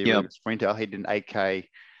 used to be a really Yep. good sprinter. He did an 8K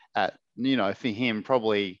at, for him,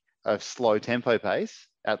 probably a slow tempo pace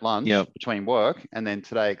at lunch Yep. between work. And then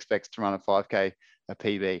today expects to run a 5K, a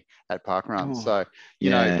PB at park run. Oh, So,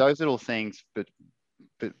 yeah. those little things, but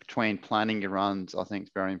between planning your runs, I think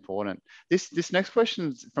is very important. This next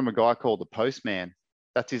question is from a guy called the Postman.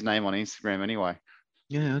 That's his name on Instagram anyway.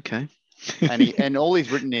 Yeah, okay. And all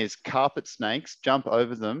he's written is carpet snakes, jump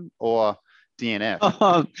over them, or DNF.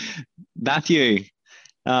 Oh, Matthew,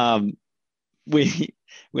 we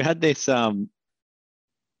had this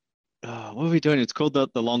what were we doing? It's called the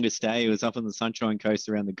longest day. It was up on the Sunshine Coast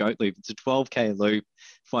around the Goat Loop. It's a 12K loop,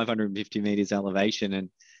 550 meters elevation, and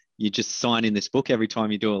you just sign in this book every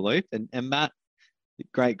time you do a loop. And Matt,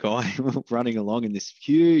 great guy, running along, and this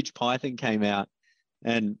huge python came out,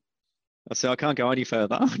 and I said, I can't go any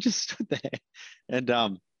further. I just stood there,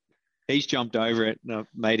 and he's jumped over it, and I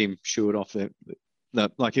made him shoo it off the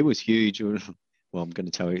like it was huge. Well, I'm going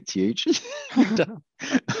to tell you it's huge.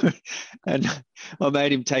 and I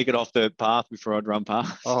made him take it off the path before I'd run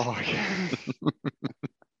past. Oh, okay.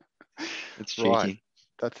 It's Right. cheeky.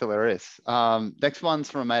 That's hilarious. Next one's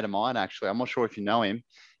from a mate of mine, actually. I'm not sure if you know him.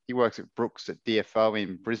 He works at Brooks at DFO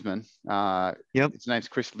in Brisbane. Yep. His name's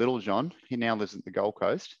Chris Littlejohn. He now lives at the Gold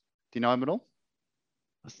Coast. Do you know him at all?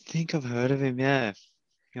 I think I've heard of him. Yeah.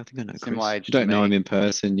 Yeah, I think I know Similar Chris. age I to don't know him me. in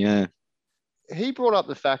person. Yeah. He brought up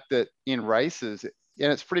the fact that in races, and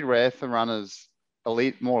it's pretty rare for runners,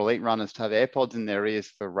 more elite runners, to have AirPods in their ears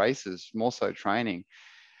for races, more so training.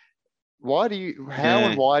 How and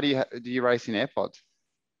Yeah. why do you race in AirPods?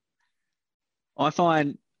 I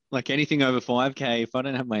find like anything over 5K, if I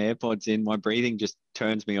don't have my AirPods in, my breathing just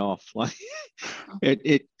turns me off. Like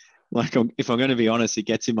it like if I'm going to be honest, it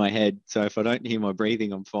gets in my head. So if I don't hear my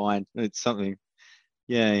breathing, I'm fine. It's something,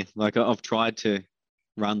 yeah, like I've tried to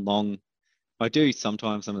run long. I do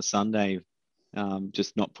sometimes on a Sunday,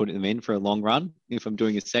 just not put them in for a long run if I'm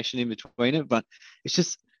doing a session in between it. But it's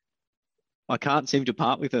just, I can't seem to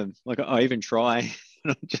part with them. Like I even try,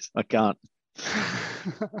 I can't.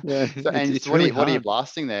 Yeah, it's So really what are you hard.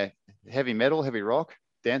 blasting there? Heavy metal, heavy rock,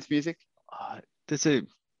 dance music? There's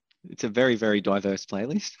it's a very, very diverse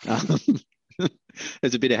playlist.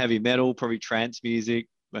 There's a bit of heavy metal, probably trance music,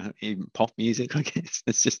 even pop music, I guess.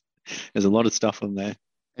 There's a lot of stuff on there.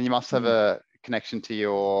 And you must have Mm. a connection to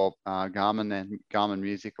your Garmin and Garmin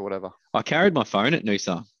music or whatever. I carried my phone at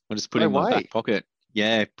Noosa. I just put it No in my back way. pocket.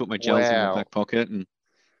 Yeah, put my gels in my Wow. back pocket and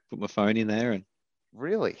put my phone in there. And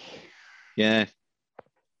Really? yeah,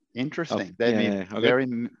 Interesting. There'd be I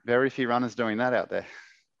got, very few runners doing that out there.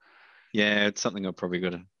 yeah, it's something I've probably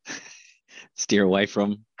got to steer away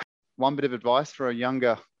from. One bit of advice for a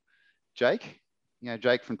younger Jake,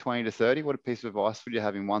 Jake from 20 to 30, what a piece of advice would you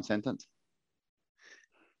have in one sentence?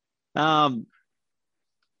 Um,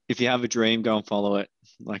 if you have a dream, go and follow it.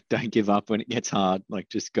 Like, don't give up when it gets hard. Like,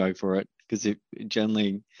 just go for it. Because it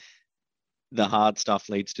generally, the hard stuff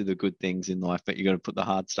leads to the good things in life, but you got to put the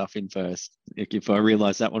hard stuff in first. If I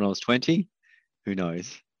realized that when I was 20, who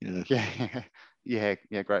knows? Yeah.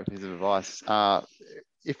 Yeah, great piece of advice.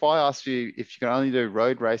 If I asked you if you could only do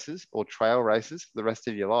road races or trail races for the rest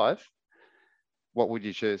of your life, what would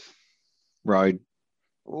you choose? Road.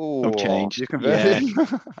 I've Oh, changed. you're converted.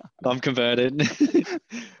 Yeah, I'm converted.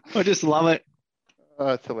 I just love it. Oh,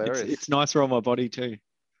 that's hilarious. It's nicer on my body too.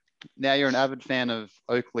 Now you're an avid fan of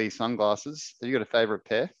Oakley sunglasses. Have you got a favorite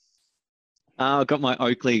pair? I've got my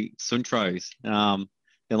Oakley Suntros.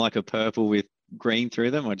 They're like a purple with green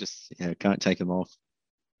through them. I just can't take them off.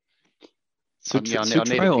 Sutro or I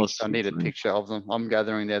need a Sutro? picture of them. I'm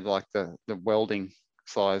gathering they're like the welding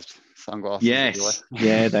sized sunglasses that you wear. Yes,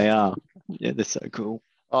 yeah, they are. Yeah, they're so cool.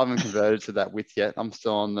 I haven't converted to that width yet. I'm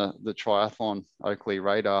still on the triathlon Oakley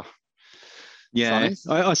radar. Yeah, Sunnies?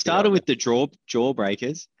 I Good started idea. with the jaw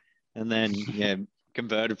breakers, and then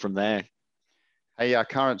converted from there. Hey,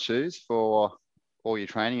 current shoes for all your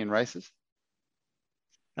training and races?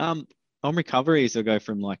 On recoveries, I go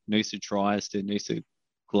from like Noosa tries to Noosa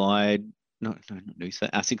glide, not Noosa,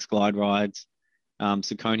 Asics glide rides,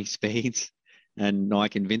 Saucony speeds, and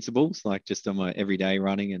Nike Invincibles, like just on my everyday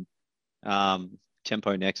running, and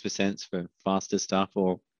Tempo Next percents for faster stuff,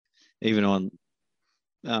 or even on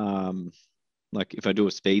like if I do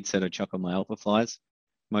a speed set, I chuck on my Alpha Flies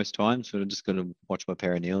most times, but I just got to watch my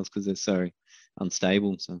perineals because they're so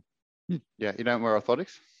unstable. So Yeah, you don't wear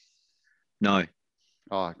orthotics? no,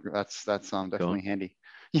 Oh, that's God, definitely handy.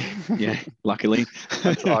 yeah, luckily.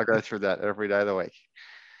 I go through that every day of the week.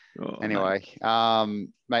 Oh, no. Anyway,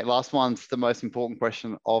 mate, last one's the most important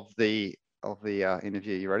question of the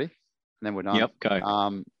interview. You ready? And then we're done. Yep,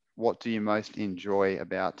 go. What do you most enjoy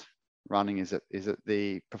about running? Is it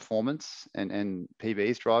the performance and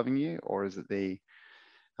PBs driving you, or is it the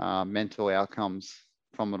mental outcomes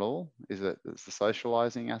from it all? Is it the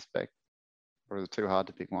socializing aspect, or is it too hard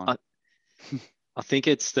to pick one? I, I think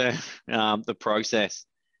it's the process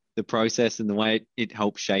and the way it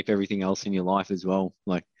helps shape everything else in your life as well.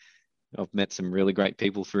 Like I've met some really great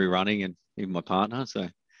people through running and even my partner. So,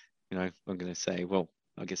 I'm going to say, well,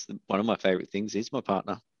 I guess one of my favorite things is my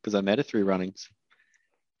partner because I met her through running. So.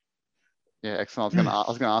 Yeah, excellent. I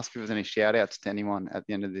was gonna ask if there's any shout outs to anyone at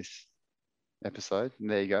the end of this episode. And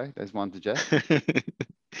there you go. There's one to Jess.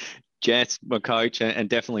 Jess, my coach, and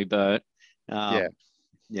definitely Bert.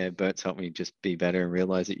 Yeah. Bert's helped me just be better and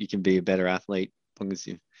realize that you can be a better athlete as long as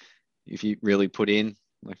if you really put in.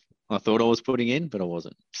 Like I thought I was putting in, but I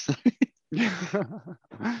wasn't.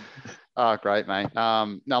 Oh, great, mate. No,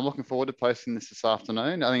 I'm looking forward to posting this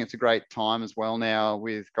afternoon. I think it's a great time as well now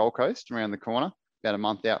with Gold Coast around the corner, about a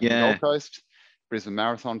month out from the Gold Yeah, Coast. Brisbane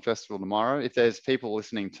Marathon Festival tomorrow. If there's people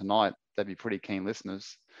listening tonight, they'd be pretty keen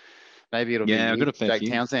listeners. Maybe it'll yeah, I got be a fair Jake few.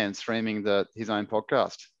 Townsend streaming his own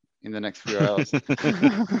podcast. in the next few hours.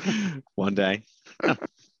 One day.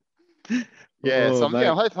 Yeah, so Oh, I'm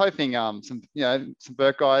mate. hoping some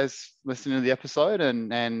Burt guys listening to the episode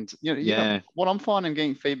and Yeah. what I'm finding,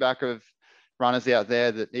 getting feedback of runners out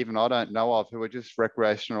there that even I don't know of, who are just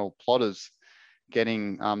recreational plotters,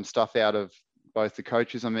 getting stuff out of both the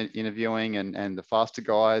coaches I'm interviewing and the faster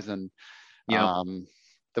guys, and Yeah.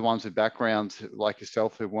 the ones with backgrounds like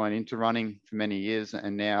yourself who weren't into running for many years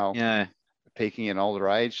and now Yeah. peaking at an older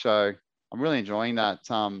age. So I'm really enjoying that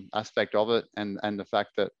aspect of it, and the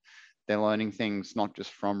fact that they're learning things not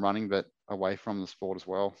just from running but away from the sport as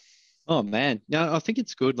well. Oh man, no, I think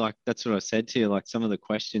it's good. Like that's what I said to you. Like some of the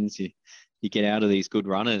questions you get out of these good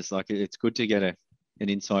runners, like it's good to get an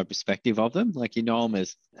inside perspective of them. Like you know them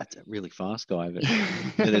as that's a really fast guy, but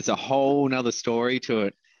there's a whole nother story to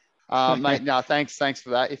it. Mate, no, thanks for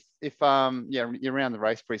that. If you're around the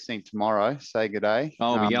race precinct tomorrow, say good day.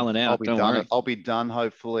 I'll be yelling I'll out. be Don't done. worry. I'll be done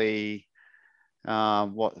hopefully.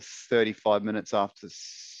 35 minutes after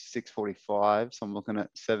 6:45, so I'm looking at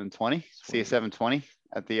 7:20. See you 7:20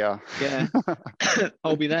 at the Yeah,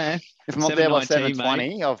 I'll be there. If I'm not there by 7:19,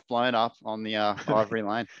 mate. 7:20, I've blown up on the Ivory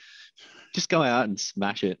Lane. Just go out and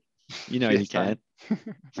smash it. You know you can.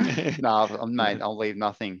 No, mate, I'll leave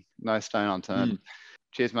nothing, no stone unturned.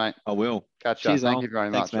 Cheers, mate. I will. Catch Cheers, up. Thank all. you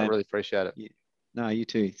very Thanks, much. I man. really appreciate it. No, you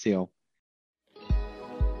too. See you all.